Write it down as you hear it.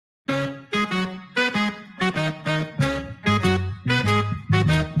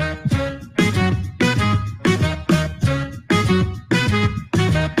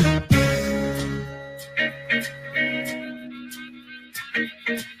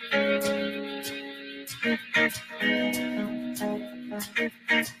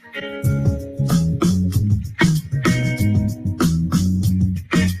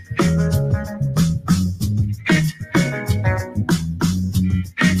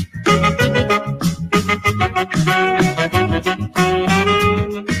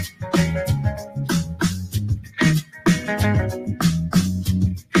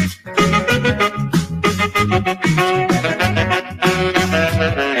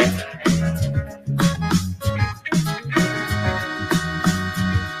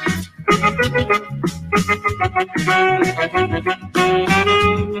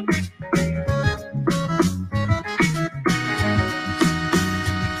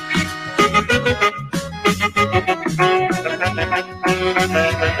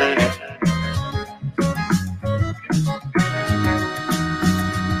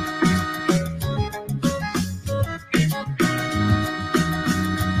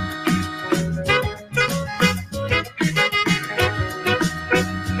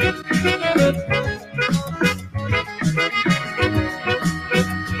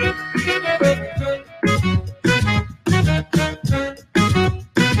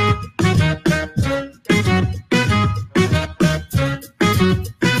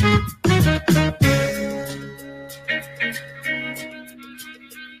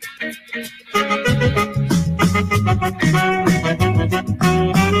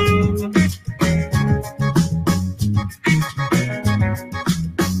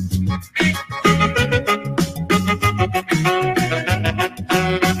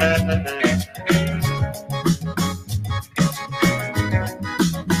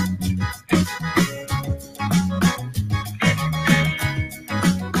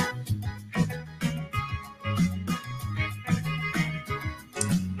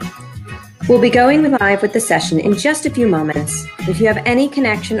We'll be going live with the session in just a few moments. If you have any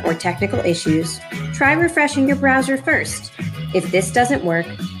connection or technical issues, try refreshing your browser first. If this doesn't work,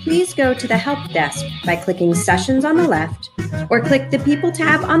 please go to the Help Desk by clicking Sessions on the left, or click the People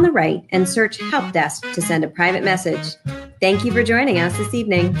tab on the right and search Help Desk to send a private message. Thank you for joining us this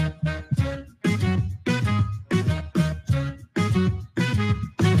evening.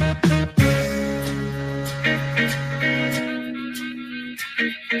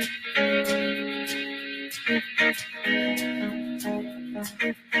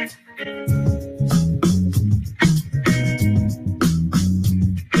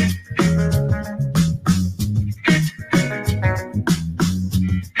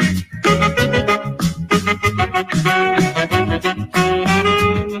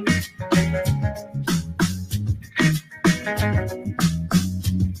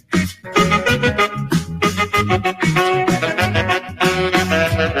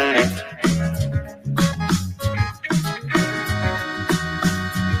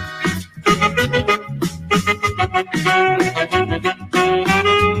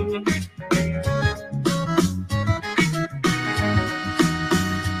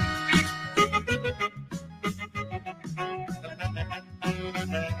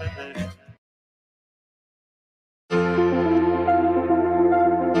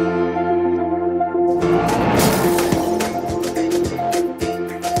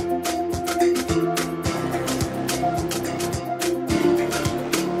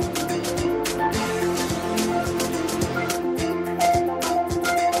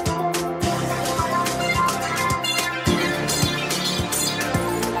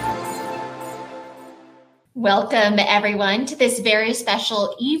 Welcome, everyone, to this very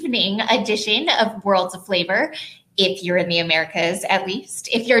special evening edition of Worlds of Flavor, if you're in the Americas, at least.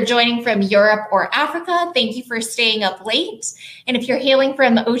 If you're joining from Europe or Africa, thank you for staying up late. And if you're hailing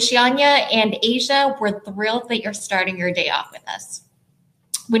from Oceania and Asia, we're thrilled that you're starting your day off with us.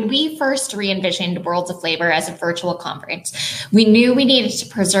 When we first re-envisioned Worlds of Flavor as a virtual conference, we knew we needed to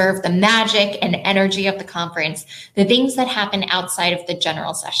preserve the magic and energy of the conference, the things that happen outside of the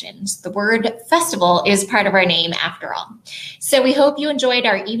general sessions. The word festival is part of our name after all. So we hope you enjoyed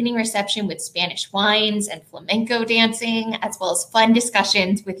our evening reception with Spanish wines and flamenco dancing, as well as fun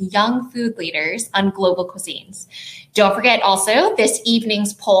discussions with young food leaders on global cuisines. Don't forget also this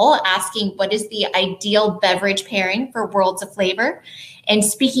evening's poll asking what is the ideal beverage pairing for Worlds of Flavor. And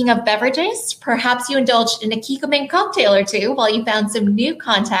speaking of beverages, perhaps you indulged in a Kikkoman cocktail or two while you found some new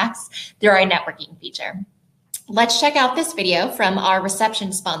contacts through our networking feature. Let's check out this video from our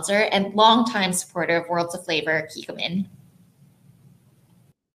reception sponsor and longtime supporter of Worlds of Flavor, Kikkoman.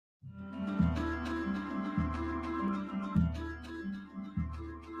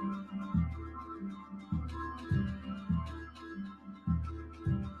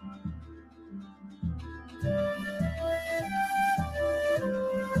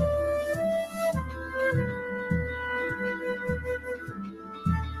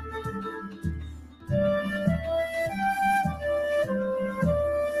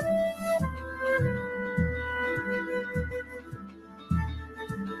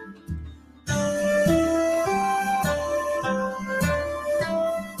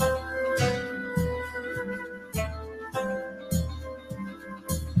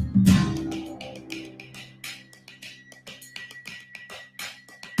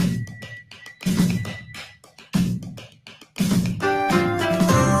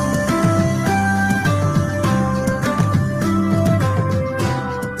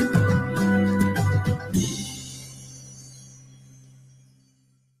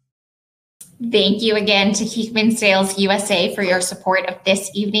 Thank you again to Kikkoman Sales USA for your support of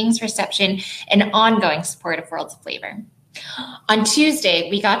this evening's reception and ongoing support of Worlds of Flavor. On Tuesday,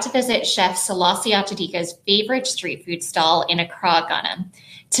 we got to visit Chef Selassie Atadika's favorite street food stall in Accra, Ghana.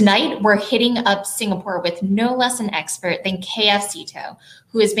 Tonight, we're hitting up Singapore with no less an expert than KF Seetoh,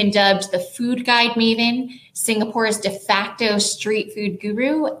 who has been dubbed the food guide maven, Singapore's de facto street food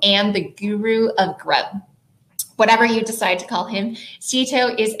guru, and the guru of grub. Whatever you decide to call him,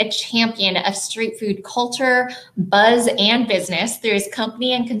 Seetoh is a champion of street food culture, buzz, and business through his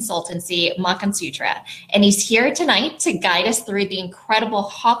company and consultancy, Makansutra. And he's here tonight to guide us through the incredible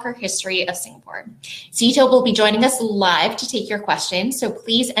hawker history of Singapore. Seetoh will be joining us live to take your questions, so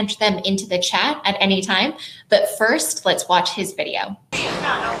please enter them into the chat at any time. But first, let's watch his video.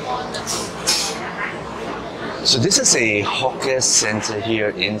 So this is a hawker center here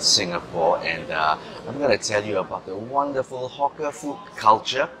in Singapore, and I'm going to tell you about the wonderful hawker food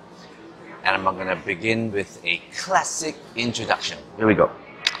culture. And I'm going to begin with a classic introduction. Here we go.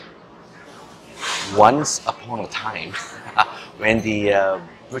 Once upon a time, when the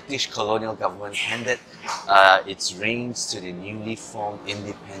British colonial government handed its reins to the newly formed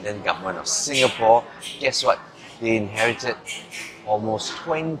independent government of Singapore, guess what? They inherited almost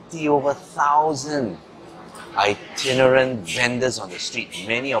 20 over 1,000 itinerant vendors on the street,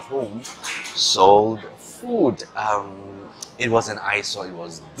 many of whom sold food. It was an eyesore. It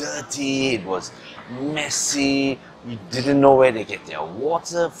was dirty. It was messy. You didn't know where they get their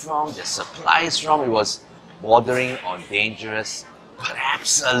water from, their supplies from. It was bordering on dangerous, but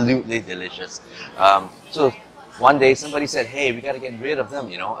absolutely delicious. So one day somebody said, "Hey, we got to get rid of them,"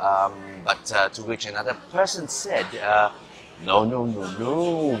 But to which another person said, "No, no, no,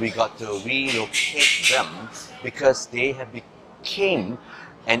 no. We got to relocate them because they have became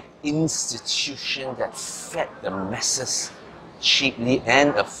an institution that fed the masses cheaply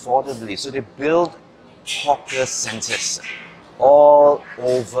and affordably." So they built hawker centers all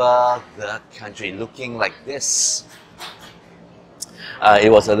over the country, looking like this.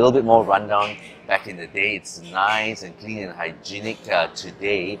 It was a little bit more rundown back in the day. It's nice and clean and hygienic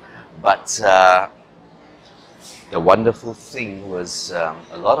today, but the wonderful thing was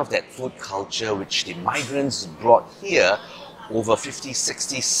a lot of that food culture which the migrants brought here over 50,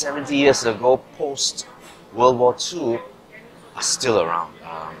 60, 70 years ago, post World War II, are still around,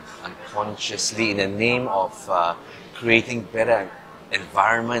 unconsciously, in the name of creating better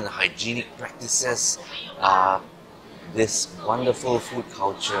environment, hygienic practices. This wonderful food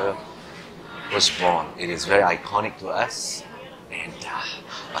culture was born. It is very iconic to us, and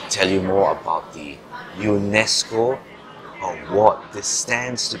I'll tell you more about the UNESCO award this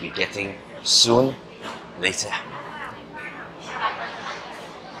stands to be getting soon, later.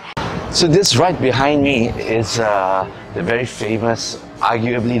 So this right behind me is the very famous,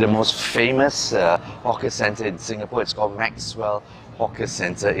 arguably the most famous hawker center in Singapore. It's called Maxwell Hawker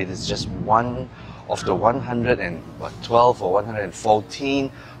Center. It is just one of the 112 or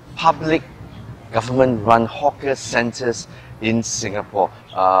 114 public government-run hawker centers in Singapore.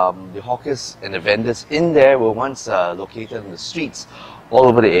 The hawkers and the vendors in there were once located in the streets all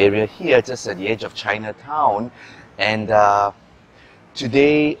over the area here, just at the edge of Chinatown. And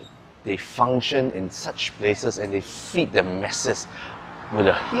today they function in such places and they feed the masses with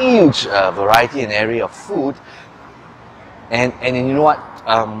a huge variety and area of food. And you know what?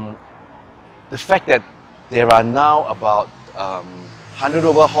 The fact that there are now about 100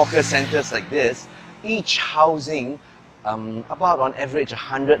 over hawker centers like this, each housing about on average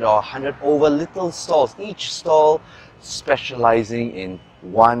 100 or 100 over little stalls, each stall specializing in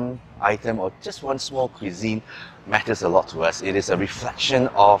one item or just one small cuisine, matters a lot to us. It is a reflection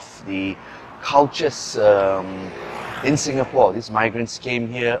of the cultures in Singapore. These migrants came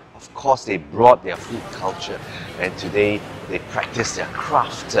here, of course they brought their food culture, and today they practice their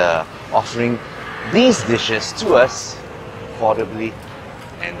craft, offering these dishes to us affordably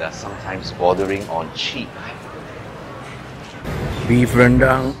and sometimes bordering on cheap. Beef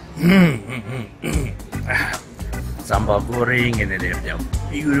rendang, sambal goreng, and then they have their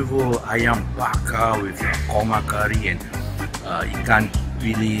beautiful ayam bakar with korma curry and ikan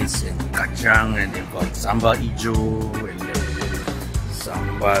bilis and kacang, and they've got sambal hijau and then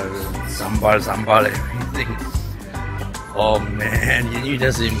sambal everything. Oh man, can you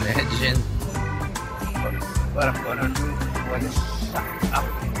just imagine what I'm gonna do when it's shut up?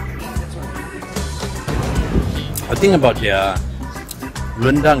 The thing about their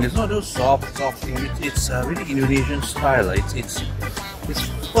rendang, it's not those soft thing. It's really Indonesian style. It's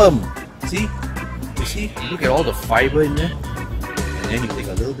firm. See? You see? Look at all the fiber in there. And then you take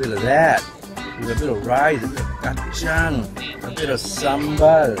a little bit of that with a bit of rice, a bit of kacang, a bit of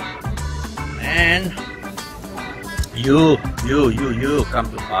sambal, and you come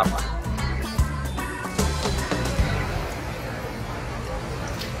to Papa.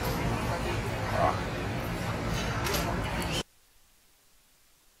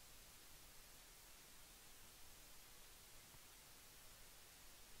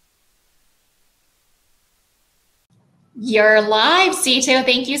 You're live, Seetoh.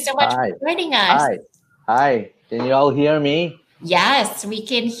 Thank you so much for joining us. Hi. Can you all hear me? Yes, we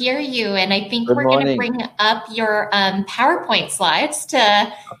can hear you. And I think Good we're going to morning. bring up your PowerPoint slides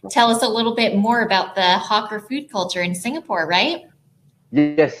to tell us a little bit more about the hawker food culture in Singapore, right?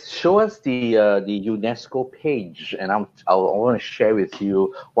 Yes, show us the UNESCO page, and I want to share with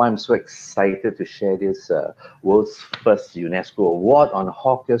you why I'm so excited to share this world's first UNESCO award on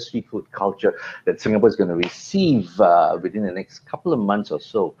hawker street food culture that Singapore is going to receive within the next couple of months or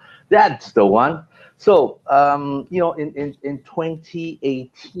so. That's the one. So, in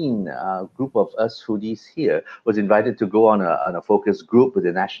 2018, a group of us foodies here was invited to go on a focus group with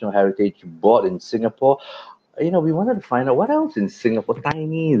the National Heritage Board in Singapore we wanted to find out what else in Singapore,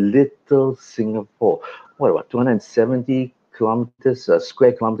 tiny little Singapore. What about 270 kilometers,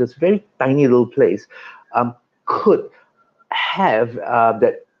 square kilometers, very tiny little place, could have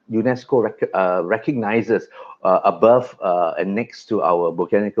that UNESCO recognizes above and next to our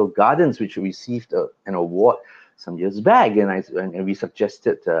botanical gardens, which received an award some years back. And we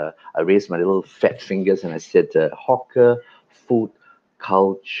suggested, I raised my little fat fingers and I said, hawker food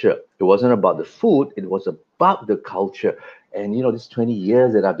culture. It wasn't about the food, it was about the culture. And this 20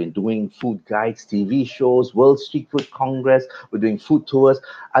 years that I've been doing food guides, TV shows, World Street Food Congress, we're doing food tours.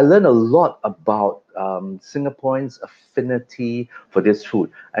 I learned a lot about Singaporeans' affinity for this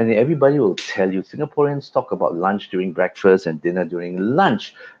food. And everybody will tell you, Singaporeans talk about lunch during breakfast and dinner during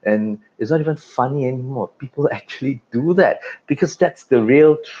lunch. And it's not even funny anymore. People actually do that because that's the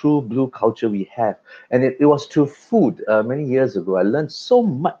real, true blue culture we have. And it was through food many years ago. I learned so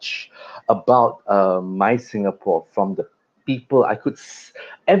much about my Singapore from the people.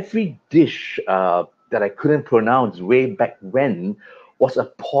 Every dish that I couldn't pronounce way back when was a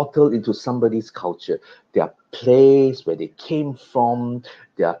portal into somebody's culture, their place, where they came from,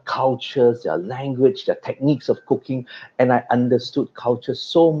 their cultures, their language, their techniques of cooking. And I understood culture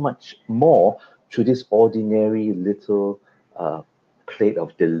so much more through this ordinary little plate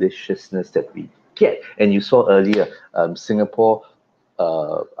of deliciousness that we get. And you saw earlier, Singapore,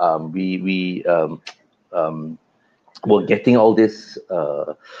 we're getting all this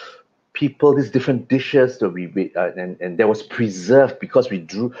people, these different dishes that and that was preserved because we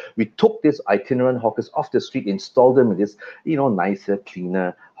took these itinerant hawkers off the street, installed them in this nicer,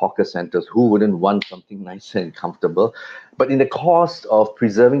 cleaner hawker centers. Who wouldn't want something nicer and comfortable? But in the cost of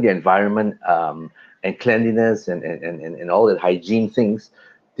preserving the environment and cleanliness and all the hygiene things,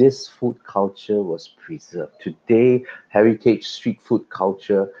 this food culture was preserved. Today, heritage street food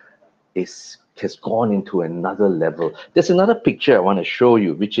culture has gone into another level. There's another picture I want to show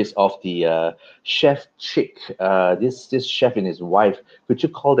you, which is of the chef chick. This chef and his wife. Could you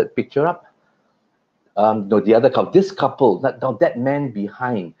call that picture up? No, the other couple. This couple. Now that man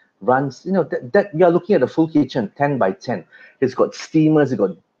behind runs. That you are looking at a full kitchen, 10 by 10. He's got steamers. He's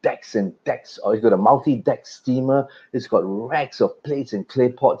got decks and decks. Or he's got a multi-deck steamer. He's got racks of plates and clay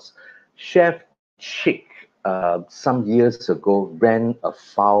pots. Chef Chick, some years ago, ran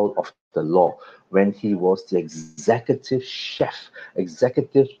afoul of the law when he was the executive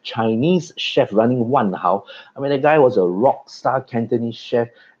Chinese chef running One How. I mean, the guy was a rock star Cantonese chef.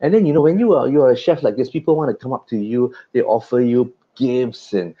 And then, when you're a chef like this, people want to come up to you, they offer you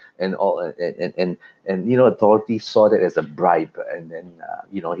gifts and all, and authorities saw that as a bribe. And then,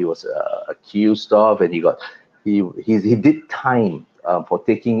 he was accused of, and he did time for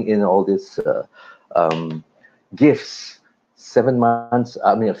taking in all this gifts. 7 months,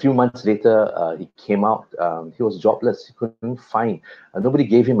 a few months later, he came out. He was jobless. He couldn't find. Nobody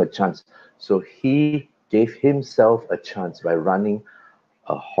gave him a chance. So he gave himself a chance by running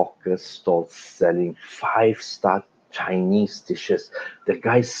a hawker stall selling 5-star Chinese dishes. The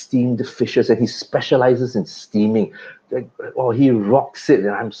guy steamed the fishes and he specializes in steaming. He rocks it.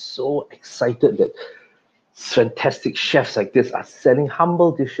 And I'm so excited that fantastic chefs like this are selling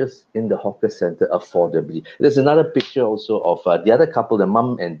humble dishes in the hawker center affordably. There's another picture also of the other couple, the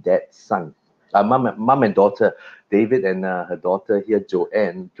mom and dad son, mom and daughter, David and her daughter here,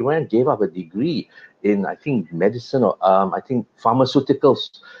 Joanne. Joanne gave up a degree in, I think, medicine or I think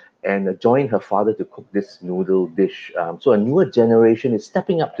pharmaceuticals, and joined her father to cook this noodle dish. So a newer generation is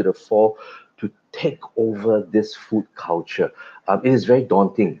stepping up to the fore to take over this food culture. It is very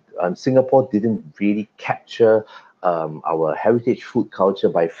daunting. Singapore didn't really capture our heritage food culture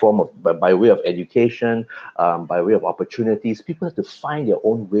by way of education, by way of opportunities. People have to find their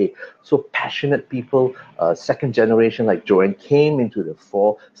own way. So passionate people, second generation like Joanne, came into the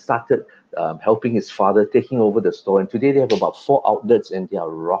fore, started helping his father, taking over the store. And today they have about 4 outlets and they are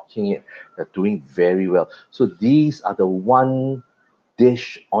rocking it. They're doing very well. So these are the one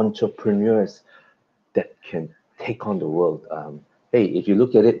dish entrepreneurs that can take on the world. Hey, if you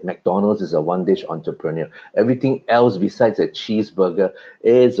look at it, McDonald's is a one-dish entrepreneur. Everything else besides a cheeseburger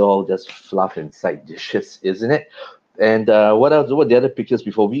is all just fluff and side dishes, isn't it? And what else? What the other pictures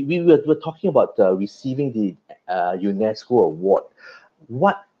before? We were talking about receiving the UNESCO award.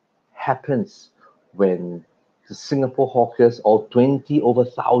 What happens when the Singapore hawkers, all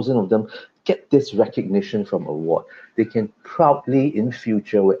 1,000 of them, get this recognition from award? They can proudly, in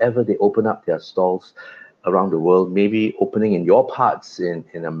future, wherever they open up their stalls around the world, maybe opening in your parts in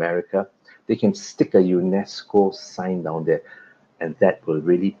America, they can stick a UNESCO sign down there. and that will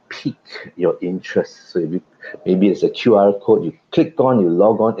really pique your interest. So if you, maybe it's a QR code, you click on, you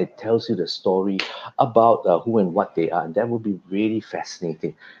log on, it tells you the story about who and what they are, and that will be really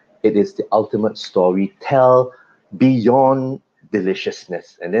fascinating. It is the ultimate story tell beyond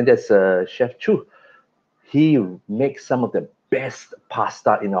deliciousness. And then there's Chef Chu. He makes some of the best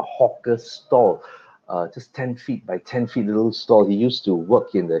pasta in a hawker stall. Just 10 feet by 10 feet little stall. He used to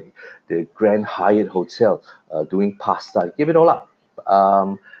work in the Grand Hyatt Hotel doing pasta. He gave it all up.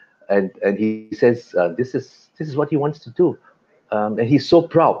 And he says this is what he wants to do. And he's so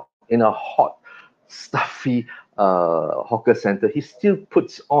proud in a hot, stuffy hawker center. He still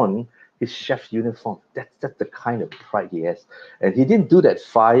puts on his chef uniform. That's the kind of pride he has. And he didn't do that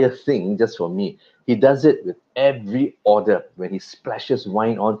fire thing just for me. He does it with every order. When he splashes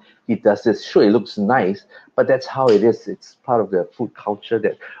wine on, he does this. Sure, it looks nice, but that's how it is. It's part of the food culture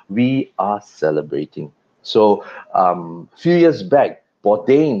that we are celebrating. So a few years back,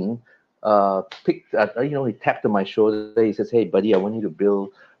 Bourdain picked, he tapped on my shoulder. He says, "Hey, buddy, I want you to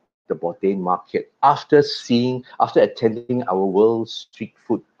build the Bourdain market." After attending our World Street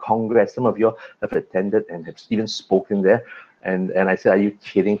Food Congress, some of you have attended and have even spoken there. And I said, "Are you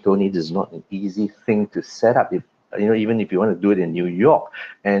kidding, Tony? This is not an easy thing to set up. Even if you want to do it in New York."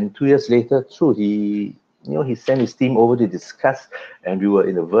 And 2 years later, he sent his team over to discuss, and we were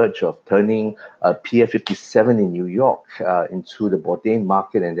in the verge of turning Pier 57 in New York into the Bourdain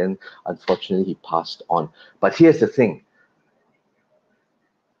market. And then, unfortunately, he passed on. But here's the thing.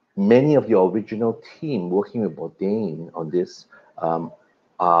 Many of the original team working with Bourdain on this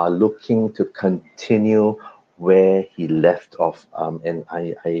are looking to continue where he left off, and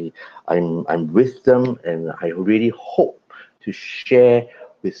I'm with them, and I really hope to share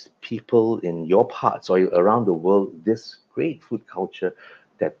with people in your parts or around the world this great food culture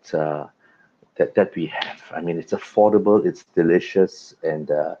that we have. I mean, it's affordable, it's delicious,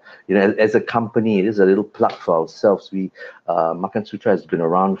 and as a company, it is a little plug for ourselves. Makansutra has been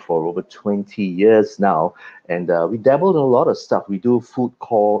around for over 20 years now, and we dabbled in a lot of stuff. We do food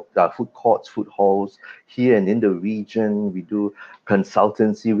courts, food halls here and in the region. We do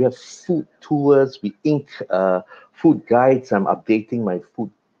consultancy. We have food tours. We ink food guides. I'm updating my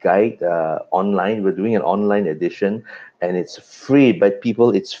food guide online. We're doing an online edition, and it's free. But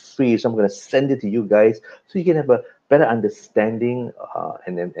people, it's free, so I'm going to send it to you guys so you can have a better understanding.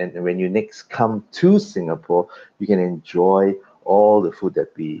 And when you next come to Singapore, you can enjoy all the food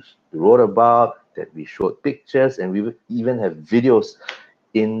that we wrote about, that we showed pictures, and we even have videos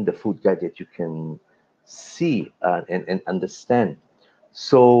in the food guide that you can see and understand.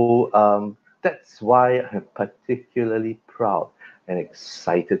 So that's why I'm particularly proud and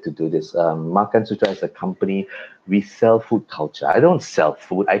excited to do this. Makansutra is a company. We sell food culture. I don't sell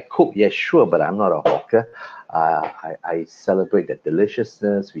food. I cook, yes, sure, but I'm not a hawker. I celebrate that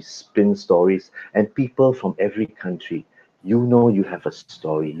deliciousness. We spin stories, and people from every country, you have a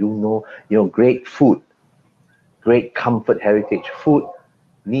story. Great food, great comfort, heritage food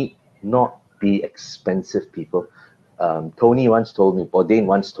need not be expensive, people. Tony once told me, Bourdain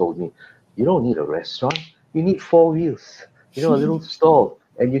once told me, you don't need a restaurant. You need 4 wheels. A little stall,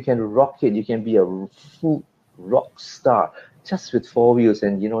 and you can rock it. You can be a food rock star just with 4 wheels.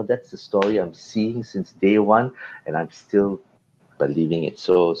 And that's the story I'm seeing since day one, and I'm still believing it.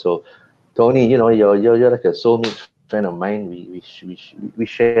 So Tony, you're like a soulmate friend of mine. We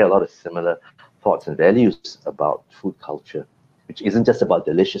share a lot of similar thoughts and values about food culture, which isn't just about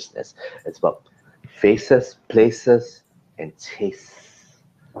deliciousness. It's about faces, places, and tastes.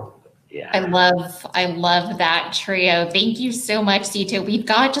 Yeah. I love that trio. Thank you so much, Seetoh. We've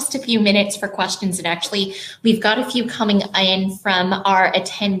got just a few minutes for questions, and actually we've got a few coming in from our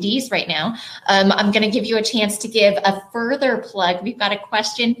attendees right now. I'm going to give you a chance to give a further plug. We've got a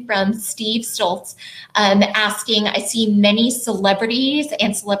question from Steve Stoltz asking, I see many celebrities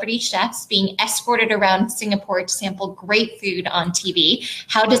and celebrity chefs being escorted around Singapore to sample great food on TV.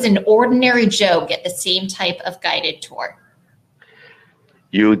 How does an ordinary Joe get the same type of guided tour?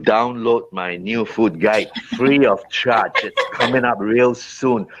 You download my new food guide free of charge. It's coming up real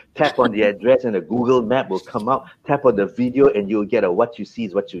soon. Tap on the address and the Google map will come up. Tap on the video and you'll get a what you see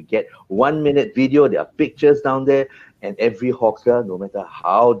is what you get. 1 minute video, there are pictures down there, and every hawker, no matter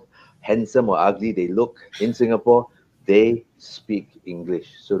how handsome or ugly they look in Singapore, they speak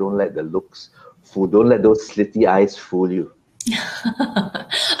English. So don't let the looks fool, don't let those slitty eyes fool you.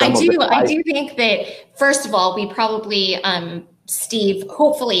 I do think that, first of all, we probably Steve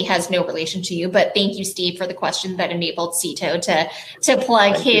hopefully has no relation to you, but thank you, Steve, for the question that enabled Seetoh to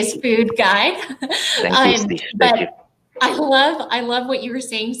plug his food guide. Thank you, Steve. Thank you. I love what you were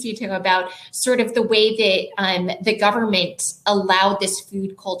saying, Seetoh, about sort of the way that the government allowed this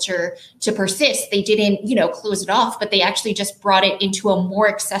food culture to persist. They didn't, close it off, but they actually just brought it into a more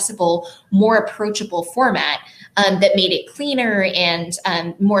accessible, more approachable format that made it cleaner and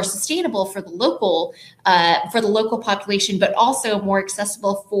more sustainable for the local population, but also more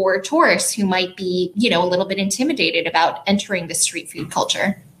accessible for tourists who might be, a little bit intimidated about entering the street food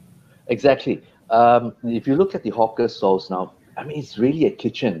culture. Exactly. If you look at the hawker stalls now, I mean, it's really a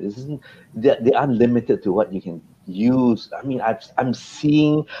kitchen. They're unlimited to what you can use. I mean, I'm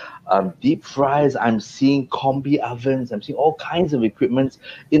seeing deep fries. I'm seeing combi ovens. I'm seeing all kinds of equipment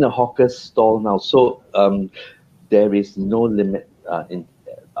in a hawker stall now. So there is no limit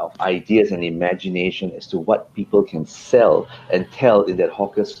of ideas and imagination as to what people can sell and tell in that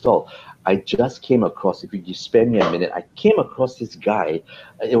hawker stall. I just came across, if you just spare me a minute, I came across this guy.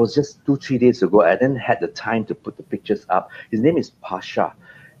 It was just 2-3 days ago. I didn't have the time to put the pictures up. His name is Pasha.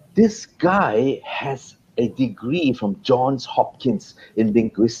 This guy has a degree from Johns Hopkins in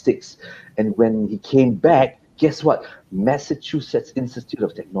linguistics. And when he came back, guess what? Massachusetts Institute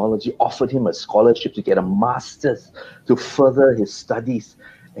of Technology offered him a scholarship to get a master's to further his studies.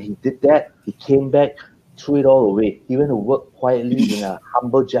 And he did that. He came back, threw it all away. He went to work quietly in a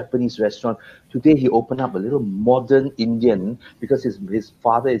humble Japanese restaurant. Today, he opened up a little modern Indian because his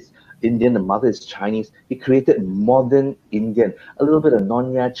father is Indian, the mother is Chinese. He created modern Indian, a little bit of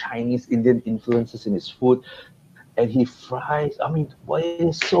Nonya Chinese Indian influences in his food. And he fries. I mean, boy, it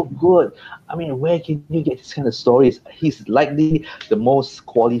is so good. I mean, where can you get this kind of stories? He's likely the most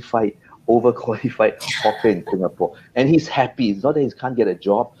qualified, overqualified hawker in Singapore. And he's happy. It's not that he can't get a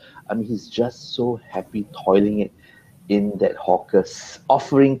job. I mean, he's just so happy toiling it in that hawker,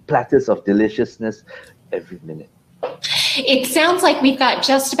 offering platters of deliciousness every minute. It sounds like we've got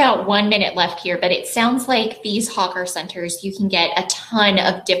just about 1 minute left here, but it sounds like these hawker centers, you can get a ton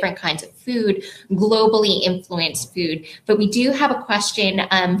of different kinds of food, globally influenced food. But we do have a question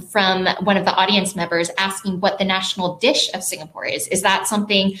from one of the audience members asking what the national dish of Singapore is. Is that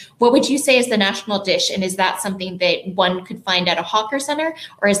something, what would you say is the national dish? And is that something that one could find at a hawker center,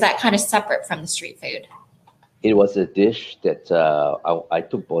 or is that kind of separate from the street food? It was a dish that I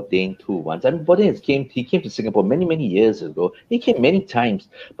took Bourdain to once. I mean, Bourdain he came to Singapore many years ago. He came many times,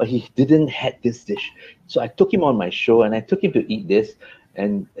 but he didn't have this dish. So I took him on my show and I took him to eat this,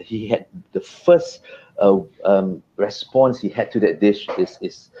 and he had the first response he had to that dish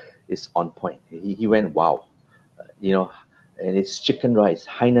is on point. He went, wow, and it's chicken rice,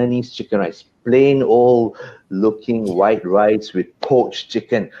 Hainanese chicken rice, plain old looking white rice with poached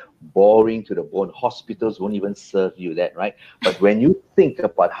chicken. Boring to the bone. Hospitals won't even serve you that, right? But when you think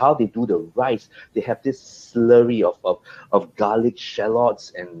about how they do the rice, they have this slurry of garlic,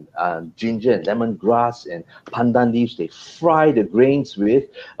 shallots, and ginger and lemongrass and pandan leaves. They fry the grains with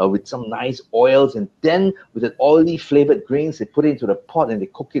some nice oils, and then with the oily flavored grains, they put it into the pot and they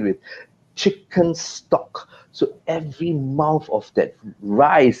cook it with chicken stock. So every mouth of that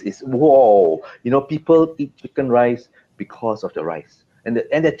rice is whoa. People eat chicken rice because of the rice. And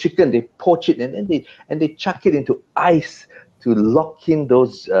the chicken, they poach it and they chuck it into ice to lock in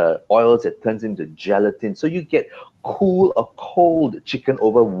those oils that turns into gelatin. So you get cool or cold chicken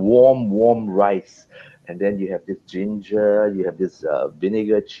over warm rice. And then you have this ginger, you have this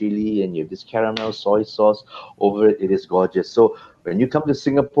vinegar chili, and you have this caramel soy sauce over it. It is gorgeous. So when you come to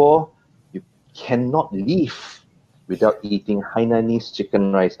Singapore, you cannot leave without eating Hainanese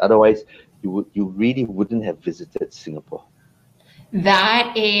chicken rice. Otherwise, you really wouldn't have visited Singapore.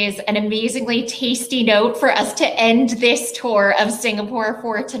 That is an amazingly tasty note for us to end this tour of Singapore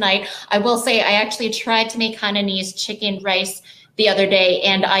for tonight. I will say I actually tried to make Hainanese chicken rice the other day,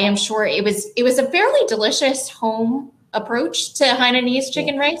 and I am sure it was a fairly delicious home approach to Hainanese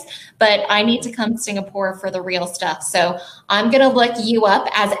chicken rice, but I need to come to Singapore for the real stuff. So I'm going to look you up,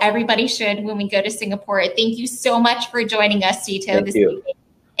 as everybody should when we go to Singapore. Thank you so much for joining us, Seetoh, this evening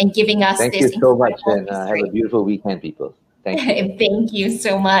and giving us Thank this. You so much, and have a beautiful weekend, people. Thank you. Thank you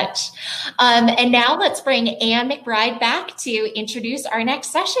so much. And now let's bring Anne McBride back to introduce our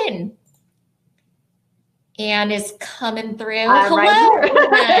next session. Anne is coming through. Hello,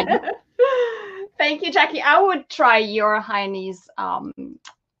 right Anne. Thank you, Jackie. I would try your Hainanese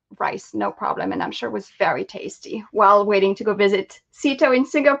rice, no problem. And I'm sure it was very tasty while waiting to go visit Seetoh in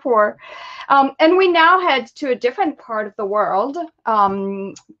Singapore. And we now head to a different part of the world.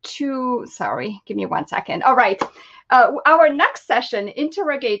 Sorry, give me 1 second. All right. Our next session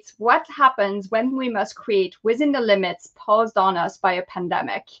interrogates what happens when we must create within the limits posed on us by a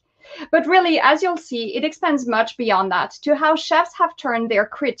pandemic. But really, as you'll see, it expands much beyond that to how chefs have turned their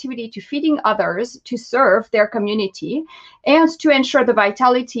creativity to feeding others, to serve their community, and to ensure the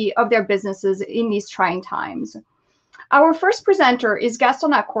vitality of their businesses in these trying times. Our first presenter is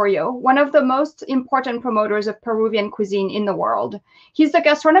Gaston Acorio, one of the most important promoters of Peruvian cuisine in the world. He's the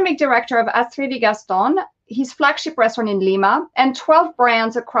gastronomic director of Astrid y Gaston, his flagship restaurant in Lima, and 12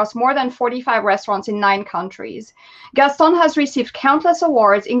 brands across more than 45 restaurants in 9 countries. Gaston has received countless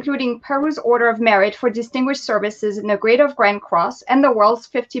awards, including Peru's Order of Merit for Distinguished Services in the Grade of Grand Cross and the World's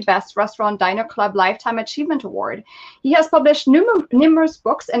 50 Best Restaurant Diner Club Lifetime Achievement Award. He has published numerous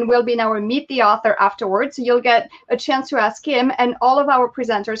books and will be in our Meet the Author afterwards, so you'll get a chance to ask him and all of our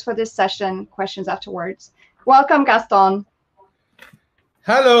presenters for this session questions afterwards. Welcome, Gaston.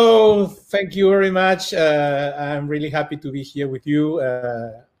 Hello, thank you very much. I'm really happy to be here with you.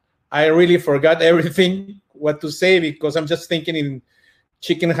 I really forgot everything what to say because I'm just thinking in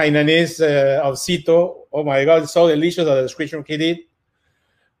chicken Hainanese of Seetoh. Oh my God, it's so delicious, the description he did.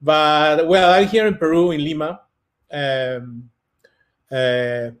 But well, I'm here in Peru, in Lima.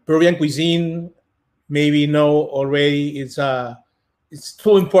 Peruvian cuisine, maybe you know already, it's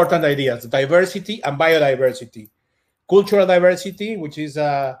 2 important ideas, diversity and biodiversity. Cultural diversity, which is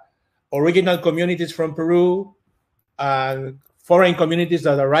original communities from Peru, and foreign communities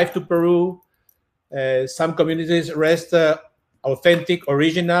that arrive to Peru. Some communities rest authentic,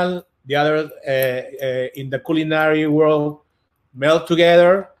 original. The other, in the culinary world, melt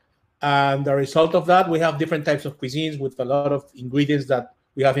together. And the result of that, we have different types of cuisines with a lot of ingredients that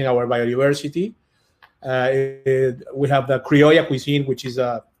we have in our biodiversity. We have the criolla cuisine, which is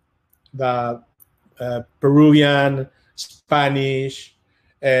the Peruvian, Spanish,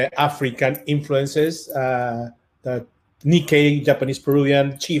 African influences, the Nikkei, Japanese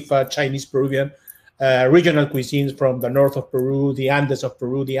Peruvian, Chifa, Chinese Peruvian, regional cuisines from the north of Peru, the Andes of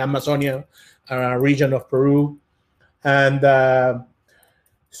Peru, the Amazonia region of Peru. And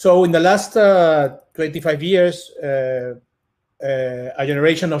so in the last 25 years, a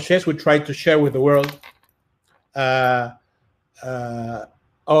generation of chefs, we tried to share with the world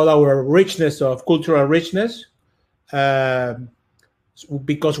all our richness of cultural richness,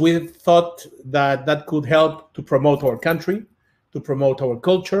 because we thought that that could help to promote our country, to promote our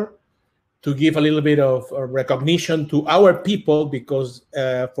culture, to give a little bit of recognition to our people, because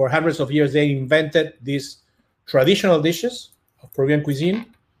for hundreds of years they invented these traditional dishes of Peruvian cuisine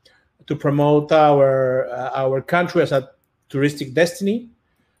to promote our country as a touristic destiny,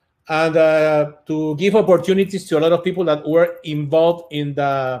 and to give opportunities to a lot of people that were involved in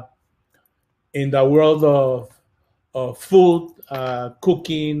the world of food,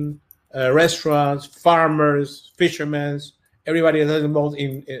 cooking, restaurants, farmers, fishermen, everybody that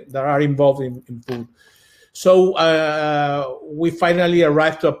are involved in food. So we finally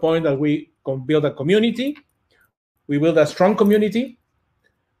arrived to a point that we can build a community. We build a strong community.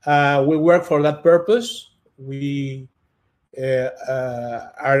 We work for that purpose. We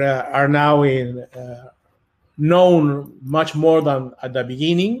are now known much more than at the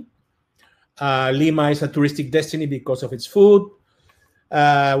beginning. Lima is a touristic destiny because of its food.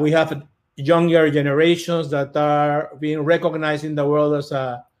 We have younger generations that are being recognized in the world as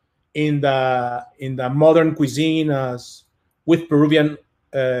in the modern cuisine as with Peruvian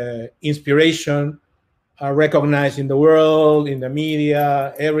inspiration, are recognized in the world, in the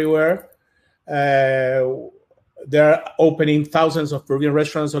media, everywhere. They're opening thousands of Peruvian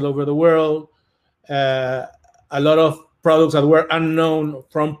restaurants all over the world. A lot of products that were unknown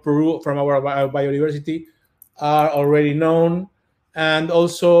from Peru, from our biodiversity, are already known. And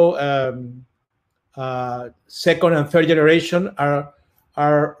also second and third generation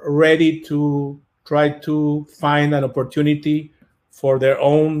are ready to try to find an opportunity for their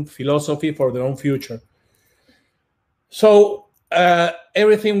own philosophy, for their own future. So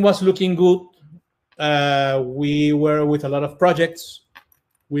everything was looking good. We were with a lot of projects.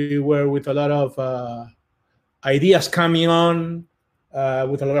 We were with a lot of ideas coming on,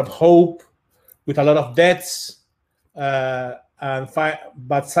 with a lot of hope, with a lot of debts. But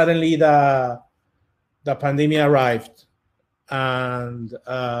suddenly the pandemic arrived. And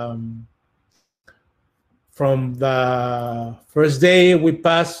from the first day, we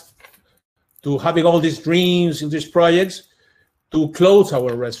passed to having all these dreams and these projects to close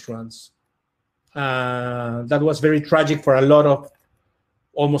our restaurants. That was very tragic for a lot of,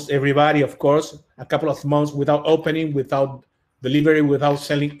 almost everybody, of course. A couple of months without opening, without delivery, without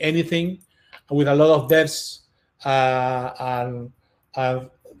selling anything, with a lot of debts and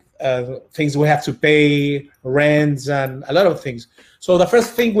things we have to pay, rents, and a lot of things. So the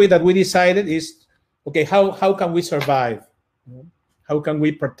first thing that we decided is, okay, how can we survive? how can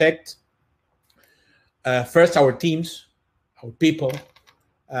we protect first our teams, our people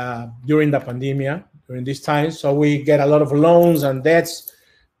during the pandemic, during this time. So we get a lot of loans and debts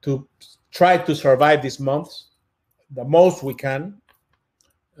to try to survive these months the most we can.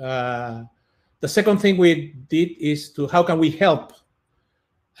 The second thing we did is to how can we help?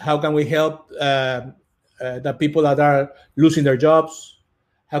 How can we help the people that are losing their jobs?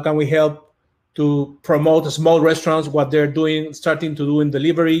 How can we help to promote small restaurants, what they're doing, starting to do in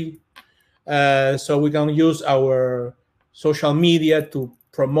delivery? So we can use our social media to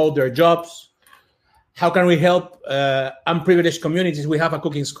promote their jobs. How can we help unprivileged communities? We have a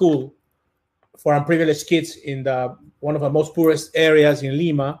cooking school for unprivileged kids in one of the most poorest areas in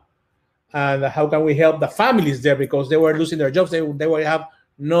Lima. And how can we help the families there, because they were losing their jobs. They would have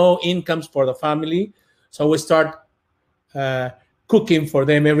no incomes for the family. So we start cooking for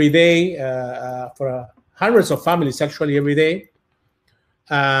them every day, for hundreds of families actually every day,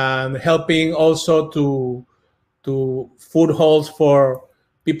 and helping also to food halls for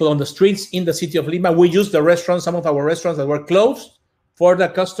people on the streets in the city of Lima. We use the restaurants, some of our restaurants that were closed for the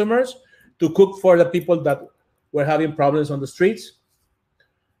customers, to cook for the people that were having problems on the streets.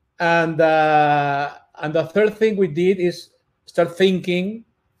 And the third thing we did is start thinking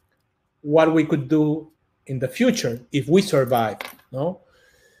what we could do in the future if we survive. No,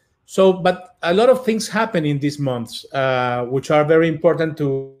 so but a lot of things happen in these months, which are very important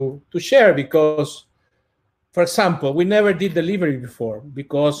to share, because, for example, we never did delivery before,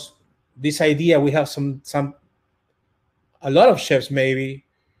 because this idea, we have a lot of chefs maybe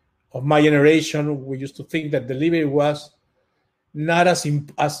of my generation, we used to think that delivery was not as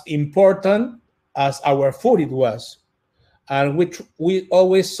important as our food it was. And we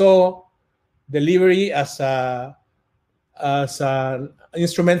always saw delivery as an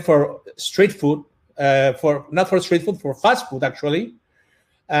instrument for street food, not for street food, for fast food actually.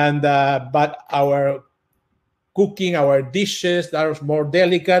 And but our cooking, our dishes that are more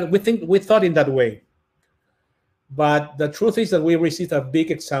delicate, we thought in that way. But the truth is that we received a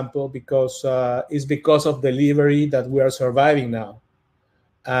big example, because it's because of delivery that we are surviving now.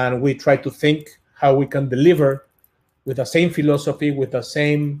 And we try to think how we can deliver with the same philosophy, with the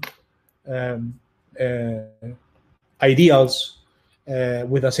same ideals,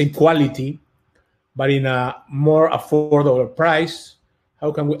 with the same quality, but in a more affordable price.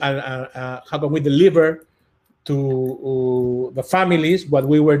 How can we deliver to the families what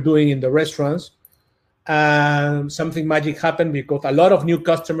we were doing in the restaurants? And something magic happened, because a lot of new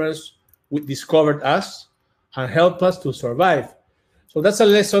customers discovered us and helped us to survive. So that's a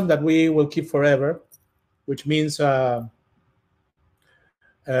lesson that we will keep forever, which means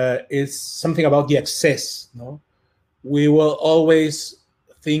it's something about the excess. No, we will always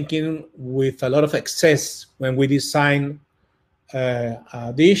thinking with a lot of excess when we design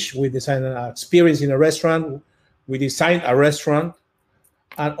a dish, we design an experience in a restaurant, we design a restaurant,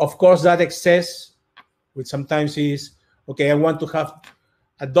 and of course that excess, which sometimes is, okay, I want to have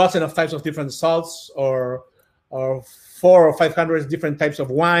a dozen of types of different salts, or 400 or 500 different types of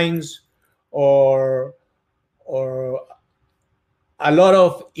wines, or a lot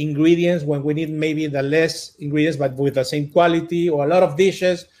of ingredients when we need maybe the less ingredients but with the same quality, or a lot of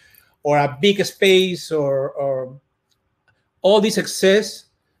dishes, or a big space, or all this excess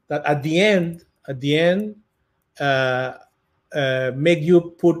that at the end make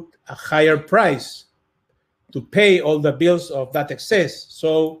you put a higher price to pay all the bills of that excess.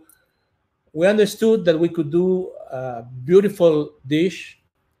 So we understood that we could do a beautiful dish.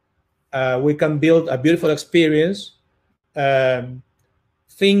 We can build a beautiful experience,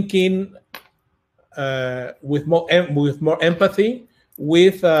 thinking with more empathy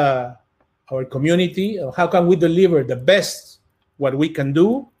with our community. How can we deliver the best what we can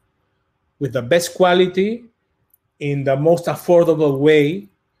do with the best quality in the most affordable way?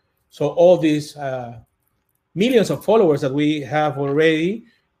 So all these millions of followers that we have already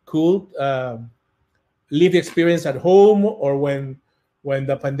could live the experience at home, or when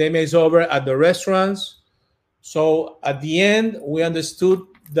the pandemic is over, at the restaurants. So at the end, we understood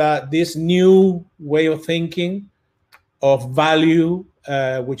that this new way of thinking of value,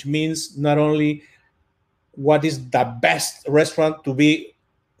 which means not only what is the best restaurant to be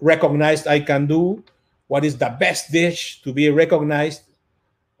recognized I can do, what is the best dish to be recognized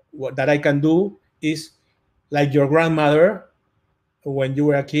that I can do, is like your grandmother when you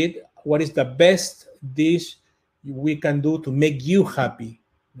were a kid. What is the best dish we can do to make you happy?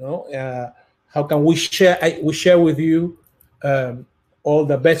 You know, how can we share? We share with you all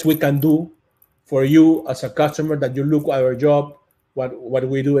the best we can do for you as a customer, that you look at our job, what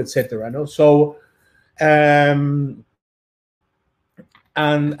we do, etc. No, so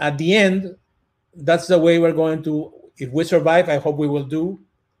And at the end, that's the way we're going to, if we survive, I hope we will do.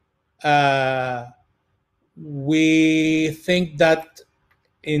 We think that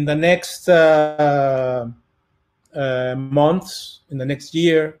in the next months, in the next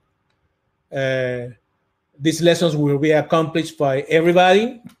year, these lessons will be accomplished by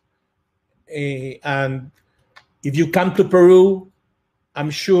everybody. And if you come to Peru, I'm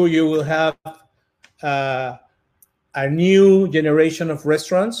sure you will have a new generation of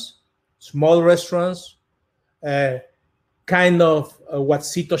restaurants, small restaurants, kind of what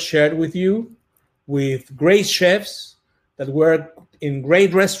Seetoh shared with you, with great chefs that work in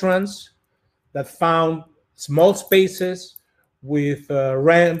great restaurants, that found small spaces with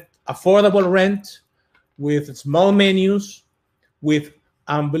affordable rent, with small menus, with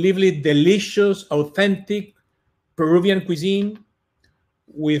unbelievably delicious, authentic Peruvian cuisine,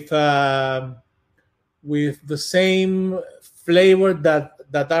 with the same flavor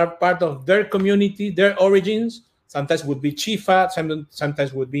that are part of their community, their origins. Sometimes would be chifa,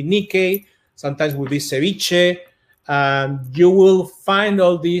 sometimes would be Nikkei, sometimes would be ceviche. You will find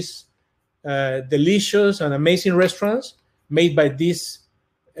all these delicious and amazing restaurants made by these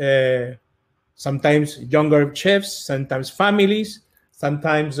sometimes younger chefs, sometimes families,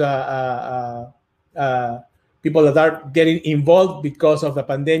 sometimes people that are getting involved because of the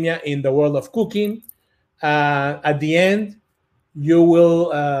pandemic in the world of cooking. At the end, you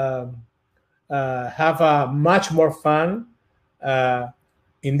will have much more fun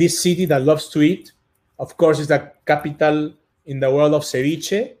in this city that loves to eat. Of course, it's the capital in the world of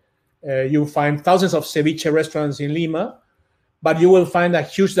ceviche. You'll find thousands of ceviche restaurants in Lima, but you will find a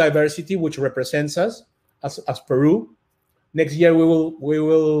huge diversity which represents us as Peru. Next year, we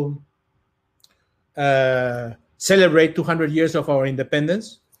will celebrate 200 years of our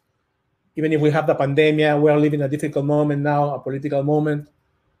independence. Even if we have the pandemic, we are living a difficult moment now, a political moment.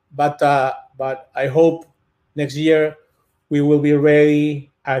 But I hope next year we will be ready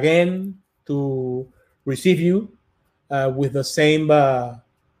again to receive you with the same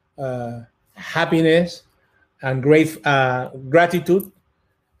happiness and great gratitude,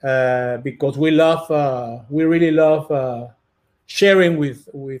 because we really love sharing with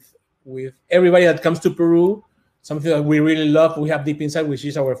everybody that comes to Peru something that we really love. We have deep inside, which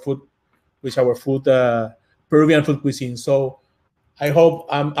is our food, Peruvian food cuisine. So I hope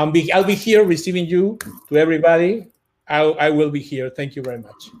I'll be here receiving you to everybody. I will be here. Thank you very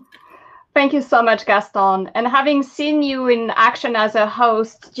much. Thank you so much, Gaston. And having seen you in action as a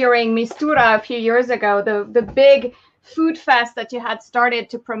host during Mistura a few years ago, the big food fest that you had started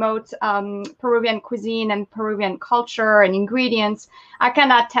to promote Peruvian cuisine and Peruvian culture and ingredients, I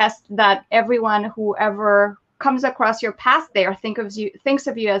can attest that everyone who ever comes across your path there thinks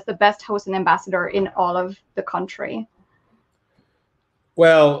of you as the best host and ambassador in all of the country.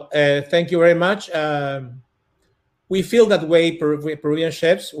 Well, thank you very much. We feel that way, Peruvian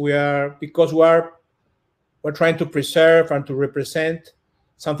chefs. Because we're trying to preserve and to represent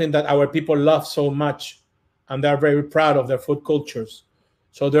something that our people love so much, and they're very proud of their food cultures.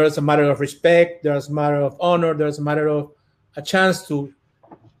 So there's a matter of respect, there's a matter of honor, there's a matter of a chance to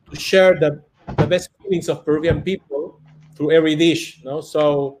share the best feelings of Peruvian people through every dish. No?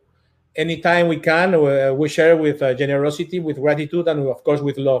 So anytime we can, we share with generosity, with gratitude, and of course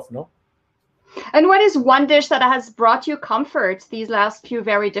with love. No. And what is one dish that has brought you comfort these last few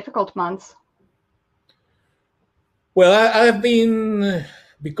very difficult months? Well, I've been,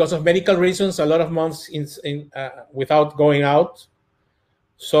 because of medical reasons, a lot of months without going out.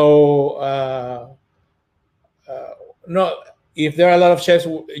 So no, if there are a lot of chefs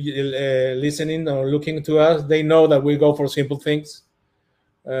listening or looking to us, they know that we go for simple things.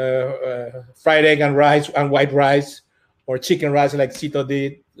 Fried egg and rice and white rice, or chicken rice like Seetoh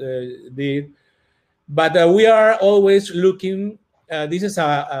did. But we are always looking. This is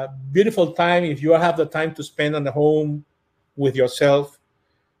a beautiful time if you have the time to spend at home with yourself.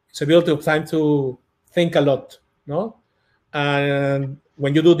 It's a beautiful time to think a lot, no? And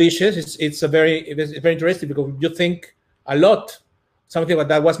when you do dishes, it's very interesting because you think a lot. Something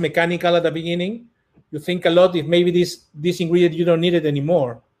that was mechanical at the beginning, you think a lot. If maybe this ingredient you don't need it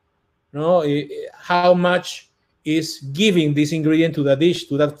anymore, no? How much is giving this ingredient to the dish,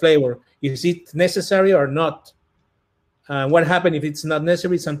 to that flavor? Is it necessary or not? What happens if it's not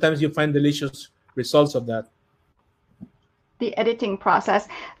necessary? Sometimes you find delicious results of that. The editing process.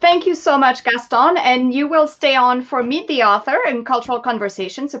 Thank you so much, Gaston. And you will stay on for Meet the Author and Cultural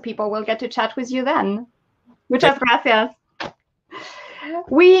Conversation, so people will get to chat with you then. Muchas gracias.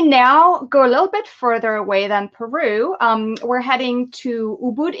 We now go a little bit further away than Peru. We're heading to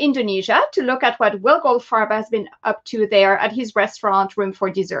Ubud, Indonesia, to look at what Will Goldfarb has been up to there at his restaurant, Room for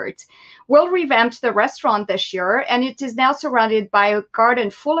Dessert. Will revamped the restaurant this year, and it is now surrounded by a garden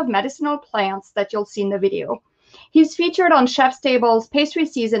full of medicinal plants that you'll see in the video. He's featured on Chef's Table's Pastry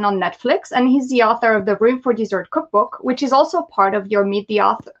Season on Netflix, and he's the author of the Room for Dessert cookbook, which is also part of your Meet the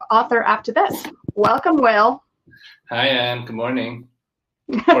Author After This. Welcome, Will. Hi, Anne. Good morning.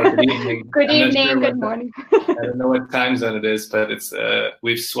 Or good evening. Good evening. Good morning. I don't know what time zone it is, but it's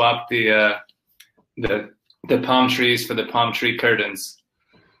we've swapped the palm trees for the palm tree curtains.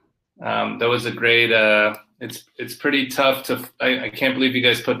 That was a great. It's pretty tough to. I can't believe you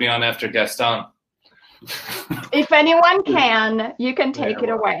guys put me on after Gaston. If anyone can, you can take it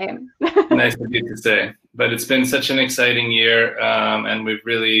away. Nice of you to say. But it's been such an exciting year, and we've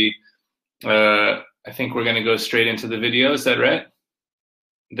really. I think we're going to go straight into the video. Is that right?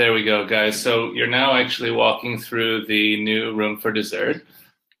 There we go, guys. So you're now actually walking through the new Room for Dessert.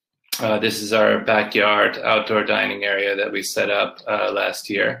 This is our backyard outdoor dining area that we set up last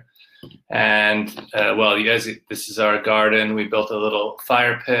year. And well, you guys, this is our garden. We built a little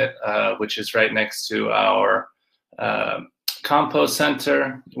fire pit, which is right next to our compost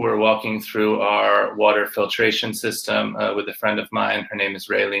center. We're walking through our water filtration system with a friend of mine. Her name is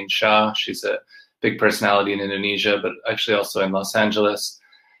Raylene Shah. She's a big personality in Indonesia, but actually also in Los Angeles.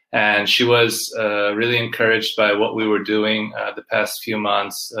 And she was really encouraged by what we were doing the past few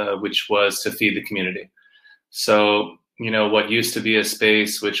months, which was to feed the community. So, you know, what used to be a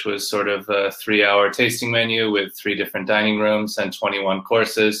space, which was sort of a 3-hour tasting menu with 3 different dining rooms and 21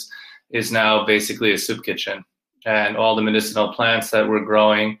 courses, is now basically a soup kitchen. And all the medicinal plants that we're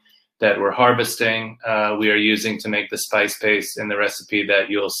growing, that we're harvesting, we are using to make the spice paste in the recipe that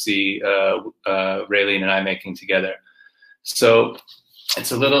you'll see Raylene and I making together. So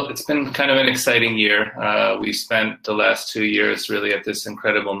it's been kind of an exciting year. We spent the last 2 years really at this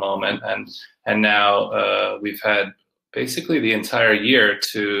incredible moment, and now we've had basically the entire year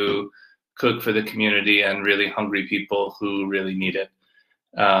to cook for the community and really hungry people who really need it.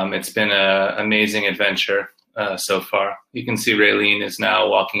 It's been an amazing adventure so far. You can see Raylene is now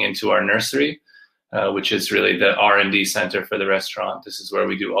walking into our nursery, which is really the R&D center for the restaurant. This is where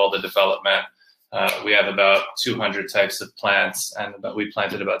we do all the development. We have about 200 types of plants, and we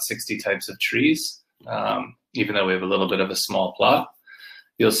planted about 60 types of trees, even though we have a little bit of a small plot.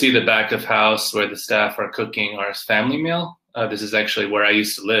 You'll see the back of house where the staff are cooking our family meal. This is actually where I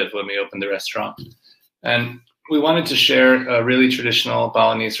used to live when we opened the restaurant. And we wanted to share a really traditional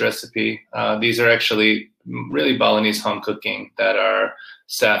Balinese recipe. These are actually really Balinese home cooking that our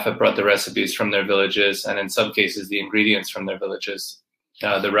staff have brought the recipes from their villages, and in some cases, the ingredients from their villages.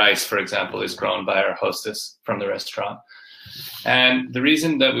 The rice, for example, is grown by our hostess from the restaurant. And the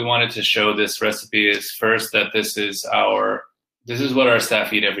reason that we wanted to show this recipe is first that this is what our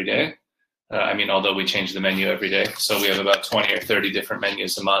staff eat every day. I mean, although we change the menu every day, so we have about 20 or 30 different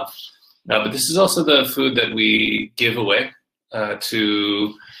menus a month. But this is also the food that we give away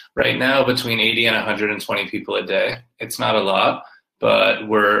to right now between 80 and 120 people a day. It's not a lot, but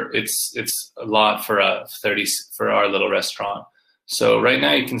it's a lot for our little restaurant. So right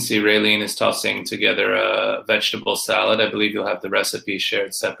now you can see Raylene is tossing together a vegetable salad. I believe you'll have the recipe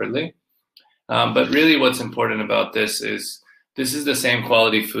shared separately. But really what's important about this is the same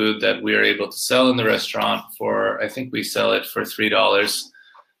quality food that we are able to sell in the restaurant for, I think we sell it for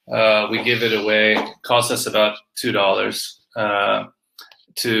 $3. We give it away, it costs us about $2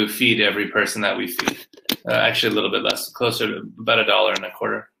 to feed every person that we feed. Actually a little bit less, closer to about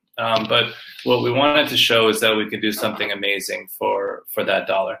 $1.25. But what we wanted to show is that we could do something amazing for that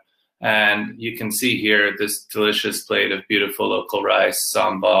dollar. And you can see here this delicious plate of beautiful local rice,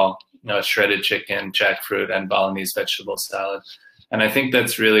 sambal, shredded chicken, jackfruit, and Balinese vegetable salad. And I think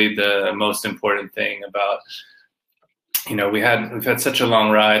that's really the most important thing about, we've had such a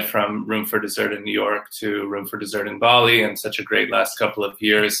long ride from Room for Dessert in New York to Room for Dessert in Bali, and such a great last couple of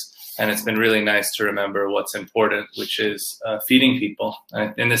years. And it's been really nice to remember what's important, which is feeding people.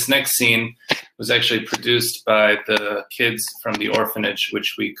 And this next scene was actually produced by the kids from the orphanage,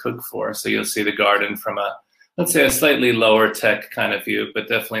 which we cook for. So you'll see the garden from let's say a slightly lower tech kind of view, but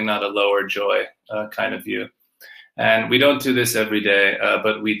definitely not a lower joy kind of view. And we don't do this every day,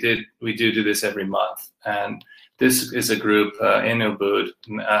 but we do this every month. And this is a group in Ubud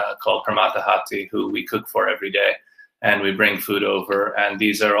called Permata Hati, who we cook for every day. And we bring food over, and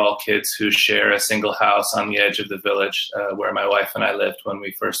these are all kids who share a single house on the edge of the village where my wife and I lived when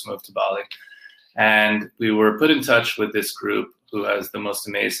we first moved to Bali. And we were put in touch with this group who has the most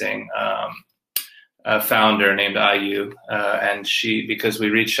amazing founder named Ayu, and because we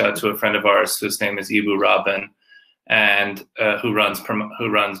reached out to a friend of ours whose name is Ibu Robin, and who runs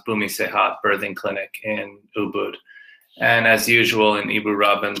Bumi Sehat Birthing Clinic in Ubud. And as usual in Ibu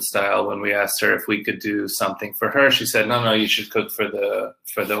Robin style, when we asked her if we could do something for her, she said, "No, you should cook for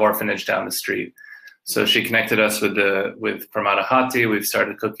the orphanage down the street." So she connected us with Pramada Hati. We've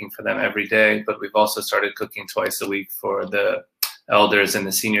started cooking for them every day, but we've also started cooking twice a week for the elders in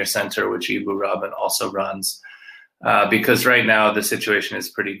the senior center, which Ibu Robin also runs. Because right now the situation is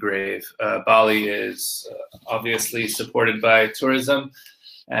pretty grave. Bali is obviously supported by tourism,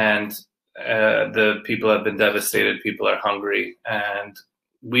 and the people have been devastated. People are hungry, and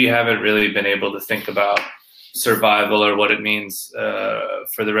we haven't really been able to think about survival or what it means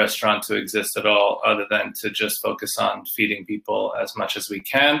for the restaurant to exist at all, other than to just focus on feeding people as much as we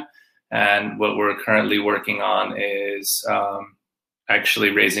can. And what we're currently working on is actually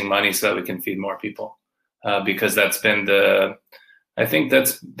raising money so that we can feed more people, because that's been I think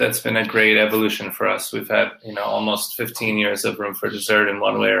that's been a great evolution for us. We've had, almost 15 years of room for dessert in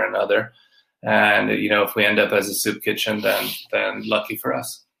one way or another. And, if we end up as a soup kitchen, then lucky for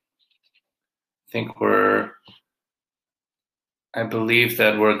us. I believe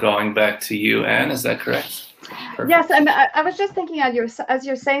that we're going back to you, Anne. Is that correct? Perfect. Yes, and I was just thinking as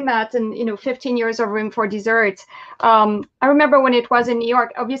you're saying that, and 15 years of room for dessert. I remember when it was in New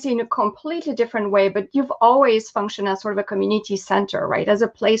York, obviously in a completely different way, but you've always functioned as sort of a community center, right? As a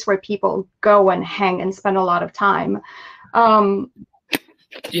place where people go and hang and spend a lot of time.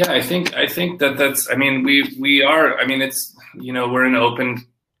 Yeah, I think that's. I mean, we are. I mean, it's we're an open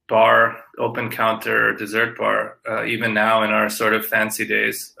bar, open counter dessert bar, even now in our sort of fancy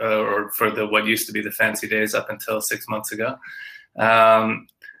days, or for what used to be the fancy days up until 6 months ago.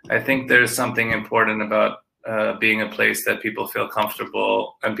 I think there's something important about being a place that people feel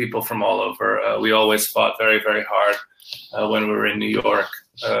comfortable, and people from all over. We always fought very, very hard when we were in New York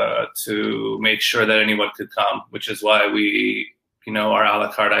to make sure that anyone could come, which is why we, our a la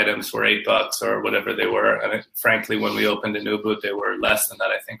carte items were $8 or whatever they were. And frankly, when we opened in Ubud, they were less than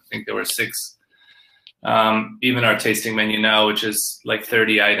that. I think they were $6. Even our tasting menu now, which is like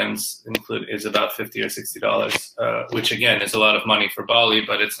 30 items, is about $50 or $60, which again is a lot of money for Bali,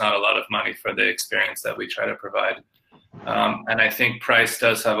 but it's not a lot of money for the experience that we try to provide. And I think price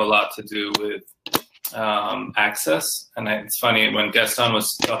does have a lot to do with access. And it's funny, when Gaston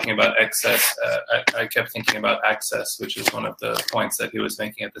was talking about excess, I kept thinking about access, which is one of the points that he was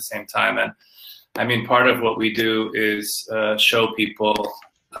making at the same time. And I mean, part of what we do is show people,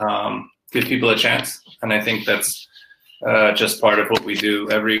 give people a chance. And I think that's just part of what we do.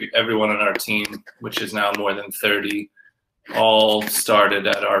 Everyone on our team, which is now more than 30, all started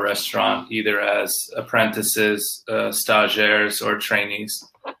at our restaurant, either as apprentices, stagiaires, or trainees.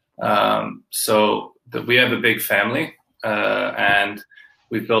 So we have a big family, and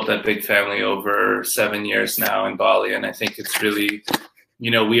we've built that big family over 7 years now in Bali. And I think it's really,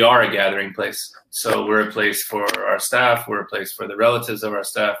 we are a gathering place. So we're a place for our staff, we're a place for the relatives of our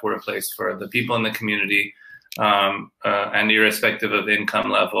staff, we're a place for the people in the community, and irrespective of income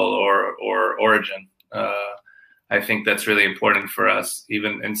level or origin. I think that's really important for us.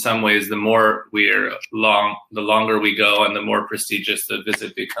 Even in some ways, the more the longer we go and the more prestigious the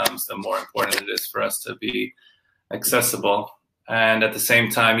visit becomes, the more important it is for us to be accessible. And at the same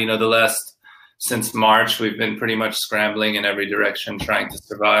time, since March, we've been pretty much scrambling in every direction, trying to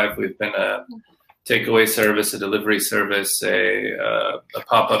survive. We've been a takeaway service, a delivery service, a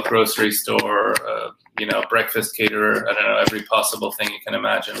pop-up grocery store, breakfast caterer. I don't know, every possible thing you can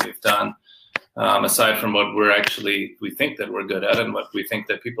imagine we've done. Aside from what we think that we're good at, and what we think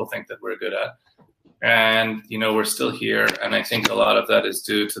that people think that we're good at. And, we're still here. And I think a lot of that is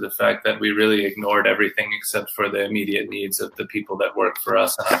due to the fact that we really ignored everything except for the immediate needs of the people that work for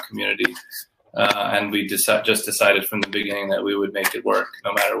us in our community. And we just decided from the beginning that we would make it work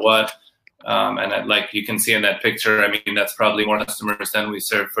no matter what. And like you can see in that picture, I mean, that's probably more customers than we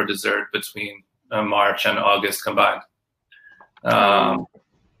served for dessert between March and August combined.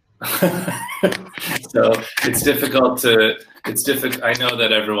 So it's difficult. I know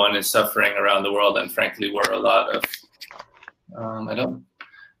that everyone is suffering around the world, and frankly, we're a lot of.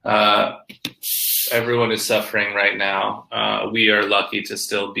 Everyone is suffering right now. We are lucky to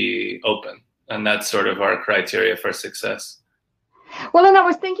still be open, and that's sort of our criteria for success. Well, and I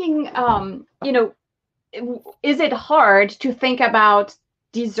was thinking, is it hard to think about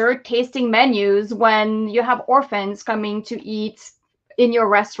dessert tasting menus when you have orphans coming to eat in your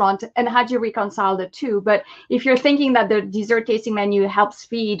restaurant, and how do you reconcile the two? But if you're thinking that the dessert tasting menu helps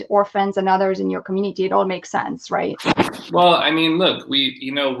feed orphans and others in your community, it all makes sense, right? Well, I mean, look,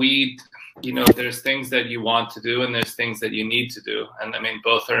 we you know, there's things that you want to do and there's things that you need to do. And I mean,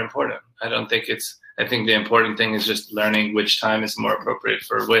 both are important. I think the important thing is just learning which time is more appropriate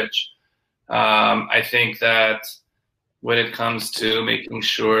for which. I think that when it comes to making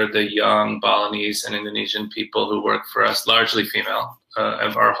sure the young Balinese and Indonesian people who work for us, largely female,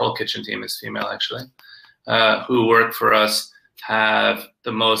 our whole kitchen team is female actually, who work for us have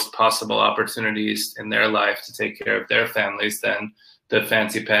the most possible opportunities in their life to take care of their families, then the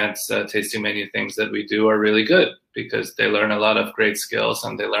fancy pants tasting menu things that we do are really good, because they learn a lot of great skills,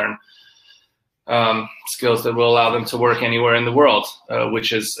 and they learn skills that will allow them to work anywhere in the world,